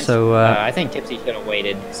 Bantz, so I think Tipsy should have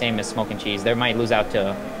waited. Same as Smoke and Cheese. They might lose out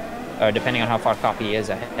to, depending on how far Copy is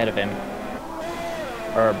ahead of him,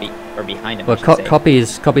 or behind him. Well,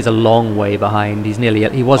 Copy's a long way behind.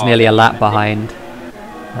 He was nearly a lap behind.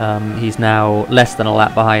 He's now less than a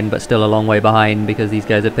lap behind, but still a long way behind because these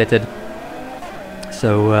guys are pitted.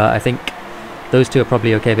 So I think those two are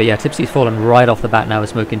probably okay. But yeah, Tipsy's fallen right off the bat now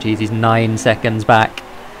with Smoke and Cheese. He's 9 seconds back.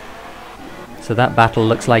 So that battle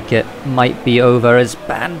looks like it might be over as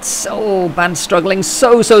Bantz struggling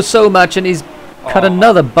so much, and he's cut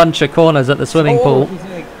another bunch of corners at the swimming pool.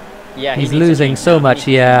 He's losing so much.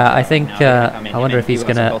 Yeah, I think I wonder if he's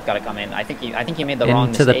gonna both gotta come in. I think he made the wrong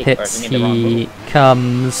into mistake, the pits. He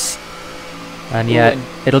comes, and yeah,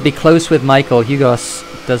 it'll be close with Michael. Hugos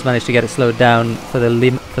does manage to get it slowed down for the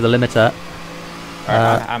limiter.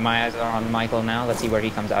 My eyes are on Michael now. Let's see where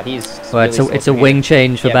he comes out. Well, it's a wing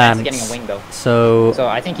change for Bantz. Getting a wing though. So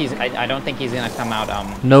I think I don't think he's gonna come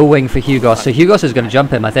out. No wing for Hugos. So Hugos is gonna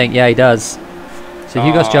jump him. I think. Yeah, he does. So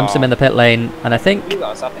Hugos jumps him in the pit lane, and I think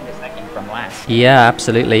Hugos up in his necking from last. Yeah,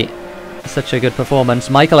 absolutely. Such a good performance.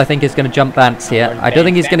 Michael, I think, is going to jump Bantz here. I don't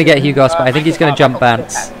think he's going to get Hugos, but I think he's going to jump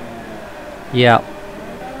Bantz. Yeah.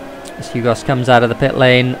 As Hugos comes out of the pit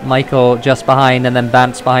lane, Michael just behind, and then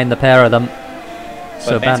Bantz behind the pair of them.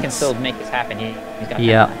 So Bantz can still make this happen. He's got 10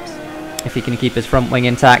 laps. If he can keep his front wing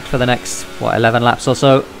intact for the next 11 laps or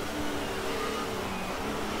so,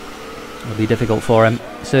 it'll be difficult for him.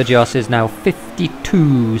 Sergios is now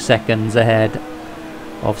 52 seconds ahead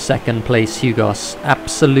of second place Hugos.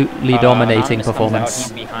 Absolutely dominating performance.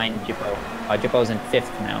 He's behind Jippo. Jippo's in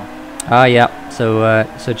 5th now. Yeah. So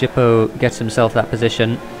Jippo gets himself that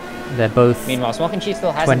position. They're both Meanwhile, Smoke and Cheese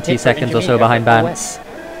still has 20 seconds or so behind Bantz.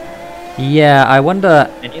 Yeah, I wonder.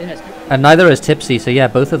 And neither is Tipsy. So yeah,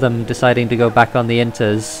 both of them deciding to go back on the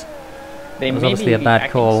inters. They was obviously a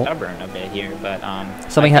bad call. Stubborn a bit here, but I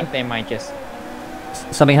think they might just.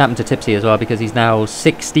 Something happened to Tipsy as well because he's now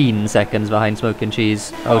 16 seconds behind Smoke and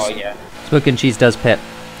Cheese. Yeah. Smoke and Cheese does pit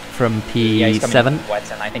from P7. Yeah, he's coming in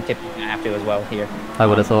wets, and I think Tipsy's gonna have to as well here. I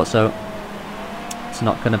would have thought so. It's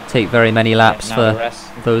not going to take very many laps for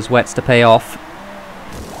those wets to pay off.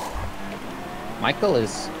 Michael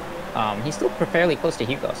is, he's still fairly close to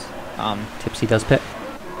Hugos. Tipsy does pit.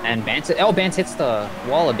 And Bantz hits the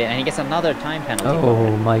wall a bit, and he gets another time penalty.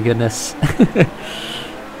 Oh my goodness.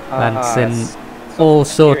 Bantz in all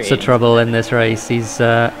sorts of trouble in this race. He's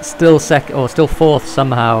still 4th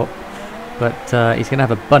somehow, but he's going to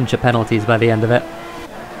have a bunch of penalties by the end of it.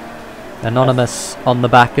 Anonymous on the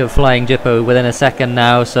back of Flying Jippo within a second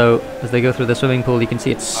now, so as they go through the swimming pool you can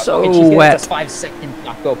see it's so wet. It's a 5-second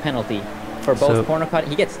not-go penalty for both corner cut.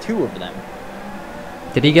 He gets 2 of them.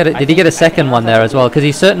 Did he get it? Did he get a second one there as well? Because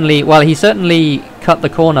he certainly cut the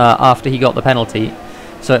corner after he got the penalty,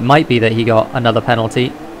 so it might be that he got another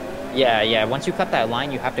penalty. Yeah. Once you cut that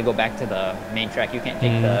line, you have to go back to the main track. You can't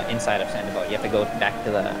take the inside of Sandoval. You have to go back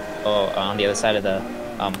to the on the other side of the.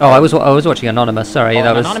 I was watching Anonymous. Sorry,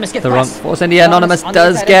 that was Anonymous the wrong force. And yeah, Anonymous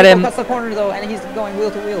does get him. Cuts the corner though, and he's going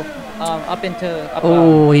wheel to wheel. up into...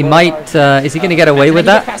 Oh, he might... is he going to get away with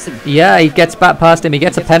that? Yeah, he gets back past him. He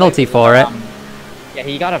gets a penalty for it. Yeah,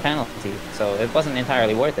 he got a penalty, so it wasn't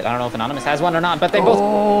entirely worth it. I don't know if Anonymous has one or not, but they both...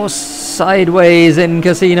 Oh, sideways in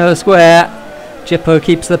Casino Square. Jippo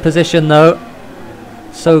keeps the position, though.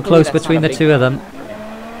 So close between the two of them.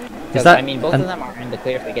 Is that, I mean, both of them are in the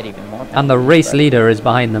clear if they get even more penalties. And the race leader is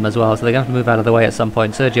behind them as well, so they're going to have to move out of the way at some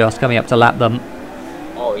point. Sergio's coming up to lap them.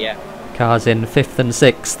 Oh, yeah. Cars in 5th and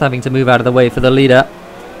 6th, having to move out of the way for the leader.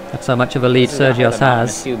 That's how much of a lead Sergio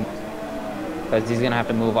has. Because he's going to have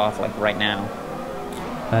to move off, like, right now.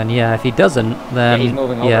 And yeah, if he doesn't, then... Yeah, he's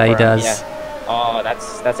moving over yeah, he does. Yeah. Oh,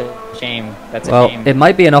 that's a shame. That's a well, shame. It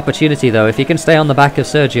might be an opportunity, though. If he can stay on the back of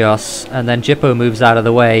Sergios, and then Jippo moves out of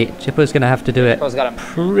the way, Jippo's going to have to do it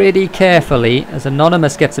pretty carefully, as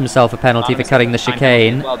Anonymous gets himself a penalty for cutting the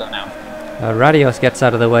chicane. Well done now. Radios gets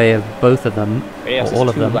out of the way of both of them, Radios or all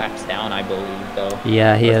of them. Is 2 laps down, I believe, though.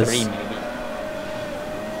 Yeah, he is. 3 maybe.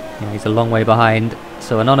 Yeah, he's a long way behind.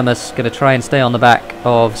 So Anonymous going to try and stay on the back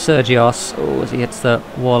of Sergios. Oh, as he hits the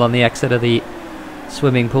wall on the exit of the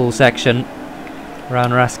swimming pool section.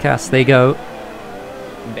 Around Raskas they go.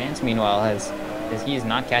 Vance, meanwhile, he's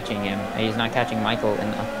not catching him. He's not catching Michael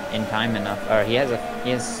in time enough. Or he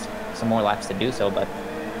has some more laps to do so, but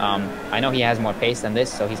I know he has more pace than this,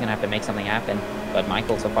 so he's gonna have to make something happen. But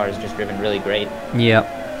Michael so far has just driven really great. Yeah,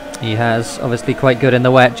 he has. Obviously quite good in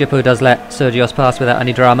the wet. Jippo does let Sergios pass without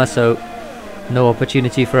any drama, so no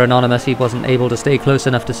opportunity for Anonymous. He wasn't able to stay close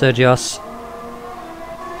enough to Sergios.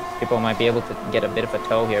 Jippo might be able to get a bit of a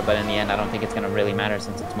tow here, but in the end I don't think it's going to really matter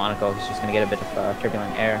since it's Monaco. He's just going to get a bit of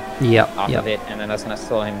turbulent air off of it, and then that's going to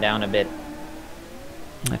slow him down a bit.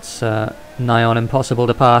 It's nigh on impossible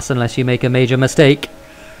to pass unless you make a major mistake,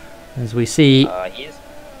 as we see. He is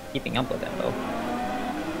keeping up with him, though.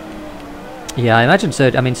 Yeah, I imagine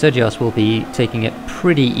Sergios will be taking it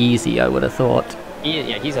pretty easy, I would have thought.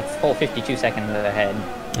 He's a full 52 seconds ahead.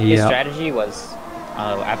 His strategy was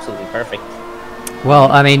absolutely perfect.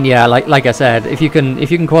 Well, I mean, yeah, like I said, if you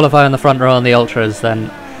can qualify on the front row on the ultras,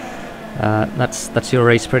 then that's your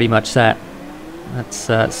race pretty much set.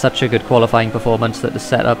 That's such a good qualifying performance that has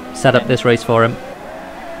set up this race for him.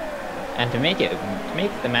 And to make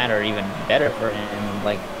the matter even better for him,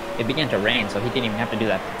 like, it began to rain, so he didn't even have to do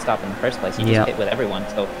that stop in the first place. He just hit with everyone,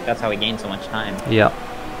 so that's how he gained so much time. Yeah.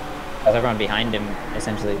 Because everyone behind him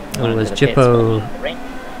essentially. Well, as Jippo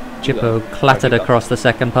clattered across the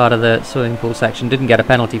second part of the swimming pool section, didn't get a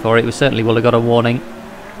penalty for it. He certainly will have got a warning.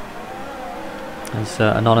 As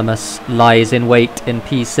Anonymous lies in wait in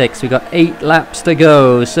P6. We've got 8 laps to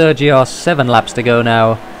go. Sergios, 7 laps to go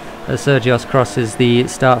now. As Sergios crosses the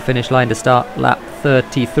start-finish line to start lap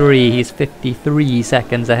 33. He's 53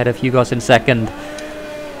 seconds ahead of Hugos in second.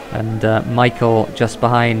 And Michael just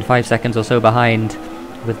behind, 5 seconds or so behind,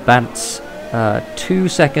 with Bantz 2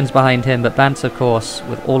 seconds behind him. But Bantz, of course,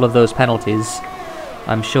 with all of those penalties,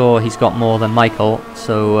 I'm sure he's got more than Michael.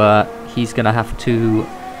 So he's going to have to...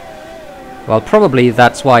 Well, probably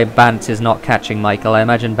that's why Bantz is not catching Michael. I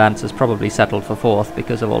imagine Bantz has probably settled for 4th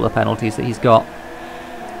because of all the penalties that he's got.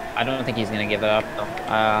 I don't think he's going to give it up, though.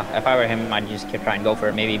 If I were him, I'd just try and go for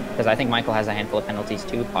it, maybe, because I think Michael has a handful of penalties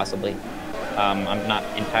too, possibly. I'm not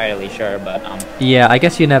entirely sure, but... Yeah, I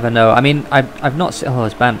guess you never know. I mean, I've not seen... Oh,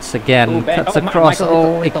 it's Bantz again. Cuts across.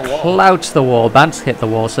 He clouts the wall. Bantz hit the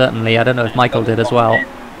wall, certainly. I don't know if Michael did as well.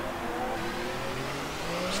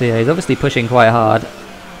 So yeah, he's obviously pushing quite hard.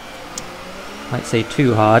 Might say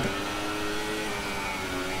too hard.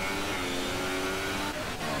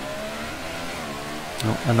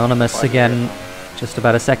 Oh, Anonymous again, just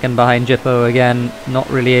about a second behind Jippo again, not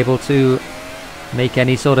really able to make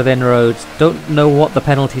any sort of inroads. Don't know what the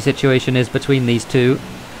penalty situation is between these two,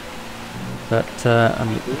 but I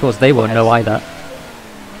mean, of course they won't know either.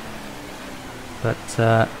 But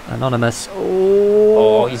Anonymous,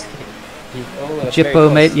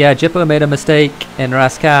 Jippo made a mistake in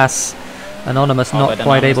Raskas. Anonymous not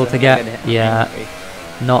quite able to get,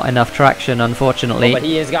 not enough traction, unfortunately. But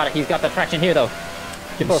he's got the traction here though.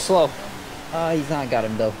 Jippo's slow. He's not got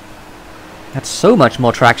him though. That's so much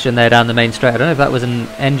more traction there down the main straight. I don't know if that was an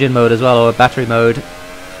engine mode as well or a battery mode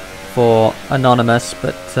for Anonymous,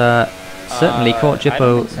 but certainly caught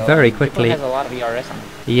Jippo very quickly. Jippo has a lot of ERS on him.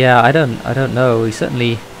 Yeah, I don't know. He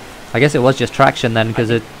certainly, I guess it was just traction then, because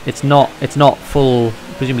it's not full.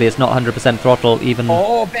 Presumably it's not 100% throttle even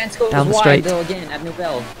down the straight. Though again at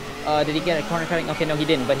Nouvelle. Did he get a corner cutting? Okay, no, he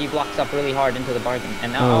didn't, but he blocks up really hard into the bargain.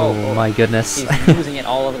 And now, oh my goodness, he's losing it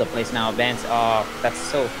all over the place now. Vance, that's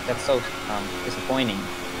so disappointing.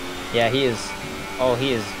 Yeah, he is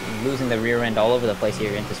losing the rear end all over the place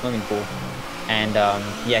here into swimming pool. And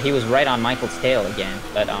yeah, he was right on Michael's tail again,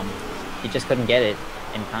 but he just couldn't get it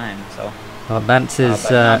in time. So. Bance is.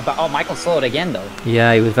 Oh, Michael slowed again though.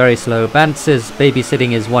 Yeah, he was very slow. Bance is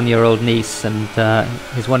babysitting his 1-year-old niece, and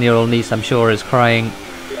his 1-year-old niece, I'm sure, is crying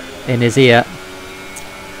in his ear.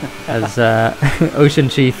 As Ocean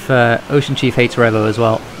Chief hates Revo as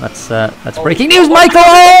well. That's breaking news. Michael,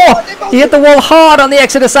 oh! He hit the wall hard on the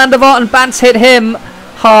exit of Sandoval, and Bance hit him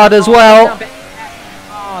hard as well.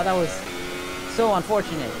 Oh, that was so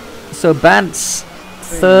unfortunate. So Bance,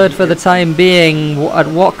 third for the time being. At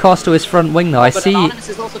what cost to his front wing, though? I see. Anonymous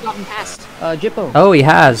has also gotten past Jippo. Oh, he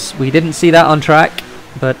has. We didn't see that on track,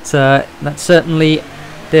 but that certainly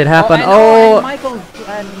did happen. And Michael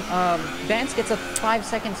and Vance gets a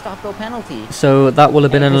 5-second stop-go penalty. So that will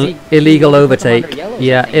have been an illegal overtake.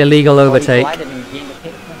 Yeah, illegal overtake.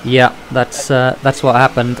 Yeah, that's what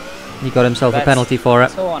happened. He got himself a penalty for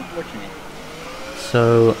it. So unfortunate.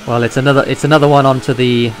 So, well, it's another one onto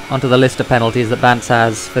the list of penalties that Vance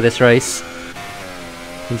has for this race.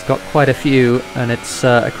 He's got quite a few, and it's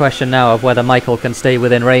a question now of whether Michael can stay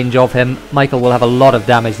within range of him. Michael will have a lot of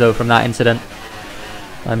damage though from that incident,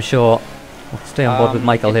 I'm sure. We'll stay on board with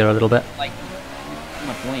Michael here a little bit. Like, too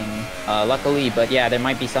much wing, luckily, but yeah, there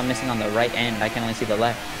might be some missing on the right end. I can only see the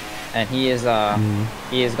left, and he is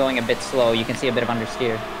going a bit slow. You can see a bit of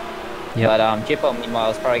understeer. Yep. But Jippo,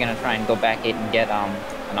 meanwhile, is probably going to try and go back it and get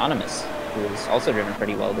Anonymous, who is also driven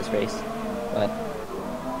pretty well this race. But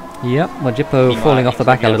yep, well, Jippo falling off the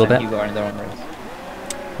back a little bit.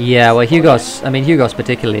 Yeah, well, Hugos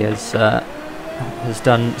particularly has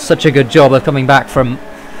done such a good job of coming back from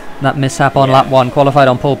that mishap on lap 1, qualified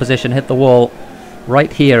on pole position, hit the wall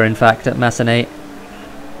right here, in fact, at Massenet,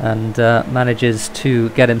 and manages to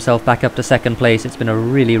get himself back up to second place. It's been a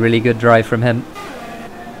really, really good drive from him.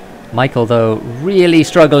 Michael, though, really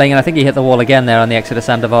struggling, and I think he hit the wall again there on the exit of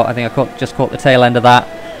Sandoval. I think I just caught the tail end of that.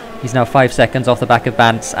 He's now 5 seconds off the back of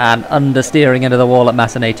Vance and understeering into the wall at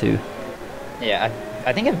Massenet too. Yeah,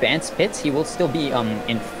 I think if Vance pits, he will still be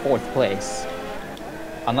in 4th place.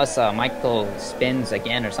 Unless Michael spins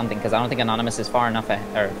again or something, because I don't think Anonymous is far enough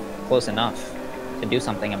or close enough to do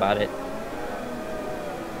something about it.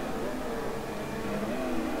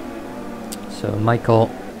 So Michael,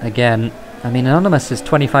 again, I mean, Anonymous is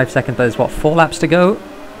 25 seconds, but there's what, 4 laps to go?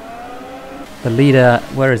 The leader,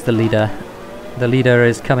 where is the leader? The leader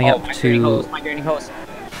is coming up to... Migrating hose.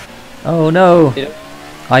 Oh no!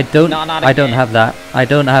 I don't have that. I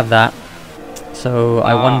don't have that. So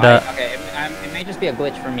I wonder... Okay, it may just be a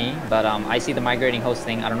glitch for me, but I see the migrating host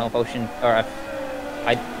thing. I don't know if Ocean... or if...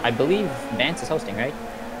 I believe Vance is hosting, right?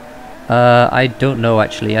 I don't know,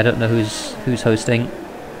 actually. I don't know who's hosting.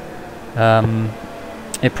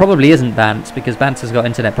 It probably isn't Vance, because Vance has got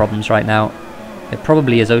internet problems right now. It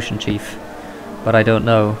probably is Ocean Chief, but I don't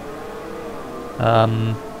know.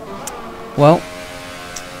 Well,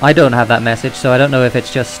 I don't have that message, so I don't know if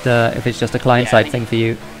it's just a client-side thing for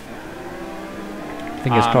you.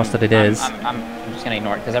 Fingers crossed that it is. I'm just gonna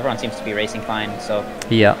ignore it because everyone seems to be racing fine. So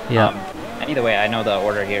yeah. And either way, I know the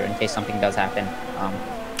order here in case something does happen.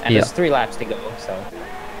 And there's 3 laps to go, so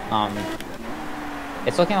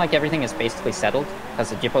it's looking like everything is basically settled because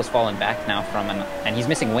the Jippo's fallen back now from and he's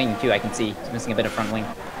missing wing too. I can see he's missing a bit of front wing.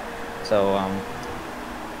 So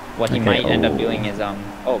what he might end up doing is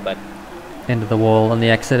but into the wall on the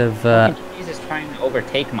exit of. He's just trying to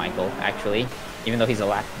overtake Michael actually, even though he's a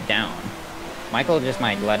lap down. Michael just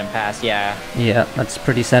might let him pass. Yeah. Yeah, that's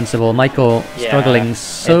pretty sensible. Michael struggling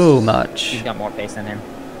so much. He's got more pace than him.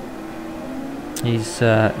 He's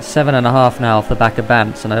 7.5 now off the back of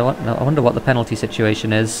Vance, and I wonder what the penalty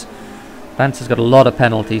situation is. Vance has got a lot of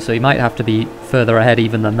penalties, so he might have to be further ahead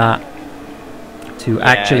even than that to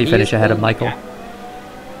actually finish ahead of Michael.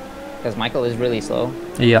 Because Michael is really slow.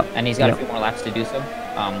 Yeah. And he's got a few more laps to do so.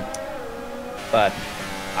 But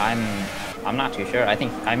I'm not too sure.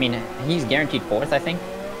 I mean he's guaranteed 4th, I think,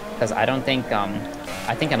 because I don't think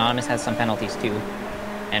I think Anonymous has some penalties too,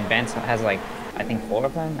 and Vance has like I think 4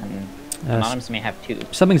 of them, and Anonymous may have 2.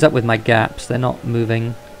 Something's up with my gaps. They're not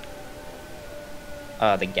moving.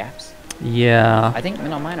 The gaps? Yeah. I think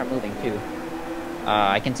mine are moving too.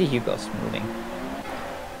 I can see Hugo's moving.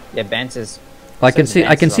 Yeah, Vance is. I can see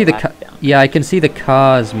I can see the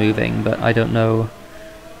cars moving, but I don't know.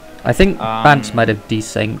 I think Vance might have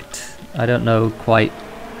desynced. I don't know quite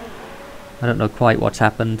what's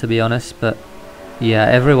happened, to be honest, but yeah,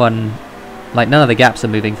 everyone, like, none of the gaps are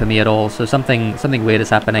moving for me at all, so something weird is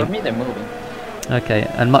happening. For me, they're moving. Okay,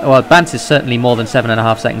 and well, Vance is certainly more than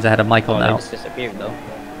 7.5 seconds ahead of Michael now. They just disappeared though.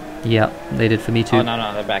 Yeah, they did for me too. Oh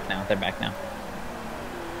no, they're back now. They're back now.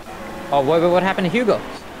 Oh, what happened to Hugo?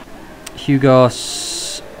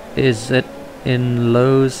 Hugos, is it in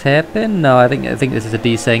Lowe's hairpin? No, I think this is a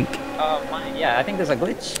desync. Yeah, I think there's a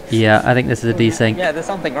glitch. Yeah, I think this is a desync. Yeah, there's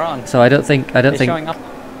something wrong. So I don't think showing up.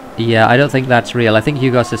 Yeah, I don't think that's real. I think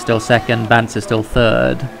Hugos is still second, Bance is still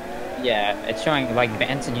third. Yeah, it's showing like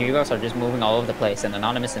Vance and Hugos are just moving all over the place, and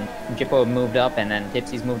Anonymous and Jippo moved up, and then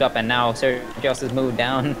Dipsy's moved up, and now Sergios has moved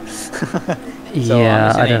down. So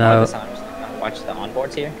yeah, I don't know. I'm just gonna watch the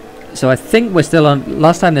onboards here. So I think we're still on.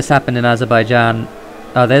 Last time this happened in Azerbaijan.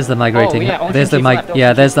 Oh, there's the migrating. Oh,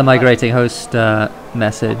 yeah, there's the migrating host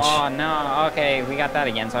message. Oh no, okay, we got that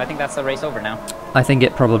again. So I think that's the race over now. I think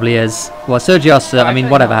it probably is. Well, Sergios. I mean,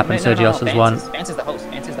 whatever happened, Sergios has won. Vance is the host.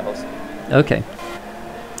 Vance is the host. Okay.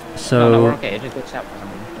 So no, we're okay. It just glitched out for some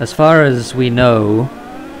reason. As far as we know,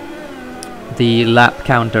 the lap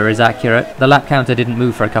counter is accurate. The lap counter didn't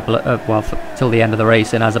move for a couple of till the end of the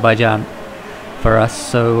race in Azerbaijan for us.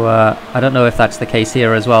 So I don't know if that's the case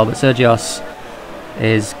here as well. But Sergios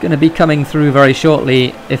is going to be coming through very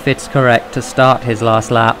shortly, if it's correct, to start his last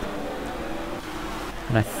lap.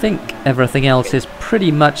 And I think everything else is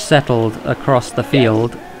pretty much settled across the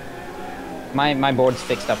field. Yeah. My board's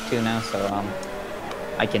fixed up too now, so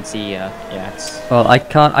I can see. Yeah, it's. Well, I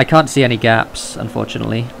can't see any gaps,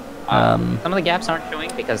 unfortunately. Some of the gaps aren't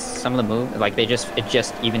showing because some of the move, like it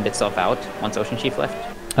just evened itself out once Ocean Chief left.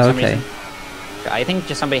 Okay. I think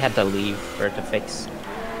just somebody had to leave for it to fix.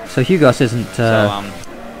 So Hugos isn't.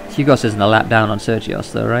 Hugos isn't a lap down on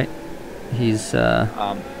Sergios, though, right? He's.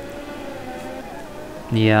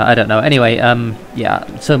 Yeah, I don't know. Anyway,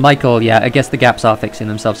 yeah. So Michael, yeah, I guess the gaps are fixing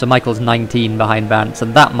themselves. So Michael's 19 behind Bance,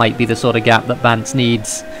 and that might be the sort of gap that Bance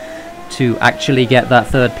needs to actually get that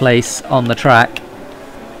third place on the track.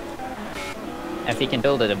 If he can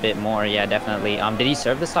build it a bit more, yeah, definitely. Did he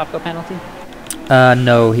serve the stop-go penalty?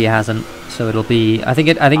 No, he hasn't. So it'll be. I think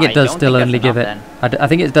it does still only give it. I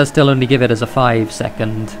think it does still only give it as a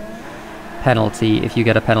 5-second penalty if you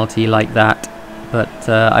get a penalty like that. But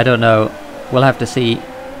I don't know. We'll have to see.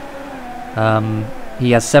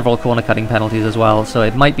 He has several corner cutting penalties as well, so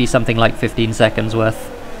it might be something like 15 seconds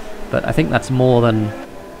worth. But I think that's more than,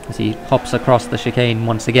 as he hops across the chicane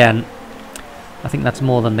once again, I think that's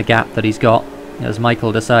more than the gap that he's got. As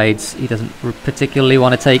Michael decides he doesn't particularly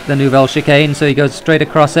want to take the Nouvelle chicane, so he goes straight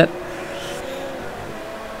across it.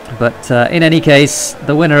 But in any case,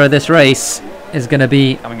 the winner of this race is going to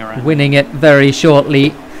be winning it very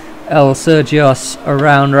shortly. El Sergios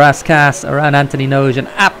around Raskas, around Anthony Noj, an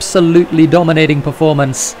absolutely dominating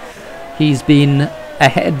performance. He's been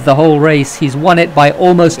ahead the whole race. He's won it by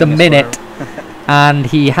almost a minute, and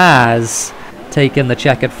he has taken the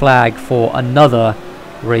checkered flag for another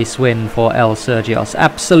race win for El Sergios.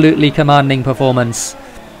 Absolutely commanding performance.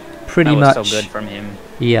 Pretty much so good from him.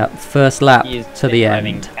 Yeah, first lap to the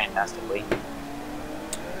end. Fantastically.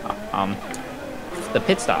 The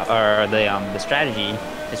pit stop or the strategy.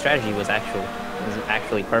 His strategy was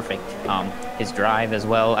actually perfect. His drive as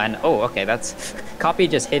well, and okay, that's Copy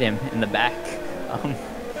just hit him in the back.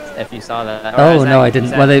 If you saw that. Oh no, I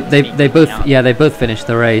didn't. Well, they both finished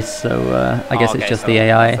the race, so I guess it's just the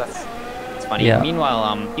AI. That's funny. Yeah.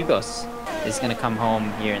 Meanwhile, Hugos is gonna come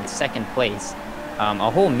home here in second place,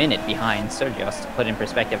 a whole minute behind Sergios. To put in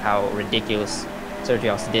perspective how ridiculous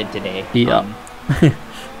Sergios did today. Yeah.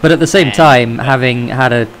 But at the same time, having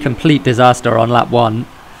had a complete disaster on lap 1,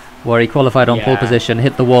 where he qualified on pole position,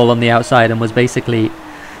 hit the wall on the outside, and was basically,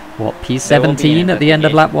 what, P17 at the end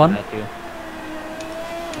of lap 1?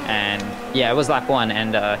 And yeah, it was lap 1,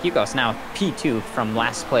 and Hugos now P2 from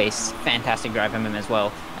last place. Fantastic drive from him as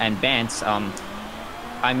well. And Bance,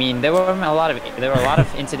 I mean, there were a lot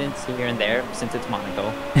of incidents here and there since it's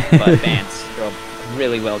Monaco, but Vance drove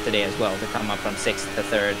really well today as well to come up from 6th to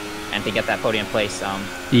 3rd and to get that podium place.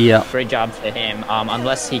 Yeah. Great job to him.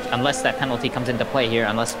 Unless that penalty comes into play here,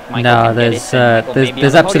 unless Michael can get it,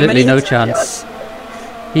 there's absolutely no chance.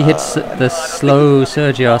 He hits the slow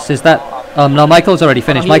Sergios. Is that? No, Michael's already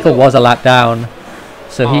finished. Michael was a lap down,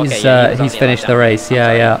 so he's finished the race.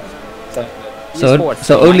 Yeah.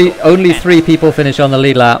 So only 3 people finish on the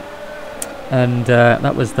lead lap, and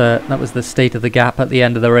that was the state of the gap at the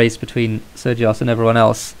end of the race between Sergios and everyone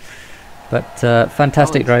else. But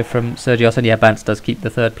fantastic drive from Sergios, and yeah, Bance does keep the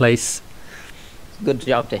 3rd place. Good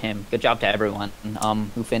job to him. Good job to everyone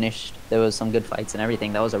who finished. There was some good fights and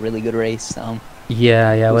everything. That was a really good race.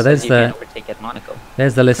 Yeah. Well, there's the overtake at Monaco.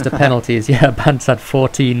 There's the list of penalties. Yeah, Bance had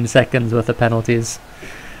 14 seconds worth of penalties.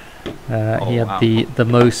 He had the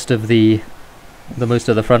most of the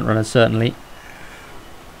front runners, certainly.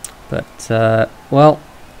 But well,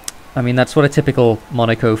 I mean, that's what a typical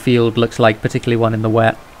Monaco field looks like, particularly one in the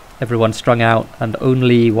wet. Everyone's strung out, and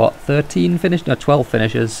only 12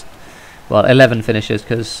 finishers well, 11 finishes,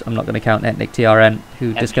 because I'm not going to count Etnik TRN,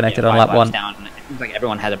 who disconnected on lap 1. Down. It seems like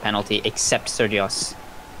everyone had a penalty except Sergios.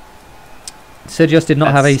 Sergios did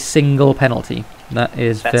not have a single penalty.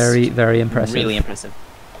 That's very, very impressive. Really impressive.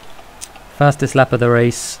 Fastest lap of the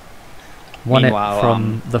race. Won Meanwhile, it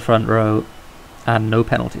from the front row, and no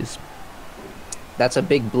penalties. That's a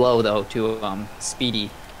big blow, though, to Speedy.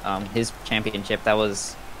 His championship, that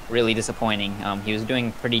was really disappointing. He was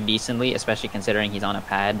doing pretty decently, especially considering he's on a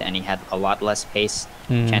pad and he had a lot less pace,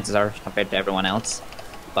 chances are, compared to everyone else.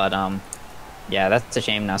 But yeah, that's a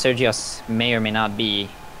shame. Now Sergios may or may not be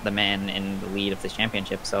the man in the lead of this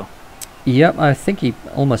championship. So yep, I think he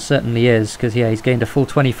almost certainly is, because yeah, he's gained a full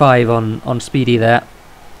 25 on Speedy there.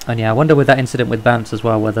 And yeah, I wonder with that incident with Bance as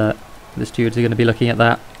well, whether the stewards are going to be looking at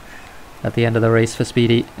that at the end of the race for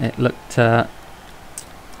Speedy. It looked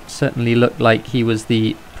certainly looked like he was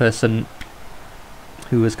the person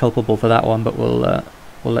who was culpable for that one, but we'll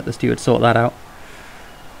let the stewards sort that out.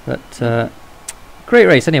 But great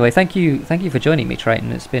race anyway. Thank you for joining me,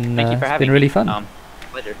 Triton. It's been really fun.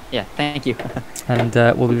 Pleasure. Yeah, thank you. And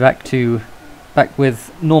we'll be back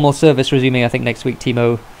with normal service resuming, I think, next week.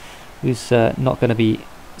 Timo, who's not going to be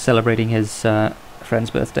celebrating his friend's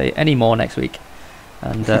birthday anymore next week,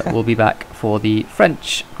 and we'll be back for the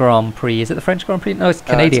French Grand Prix. Is it the French Grand Prix? No, it's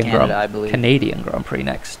Canadian Canadian Grand Prix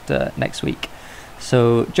next week.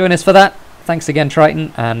 So join us for that. Thanks again,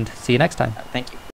 Triton, and see you next time. Thank you.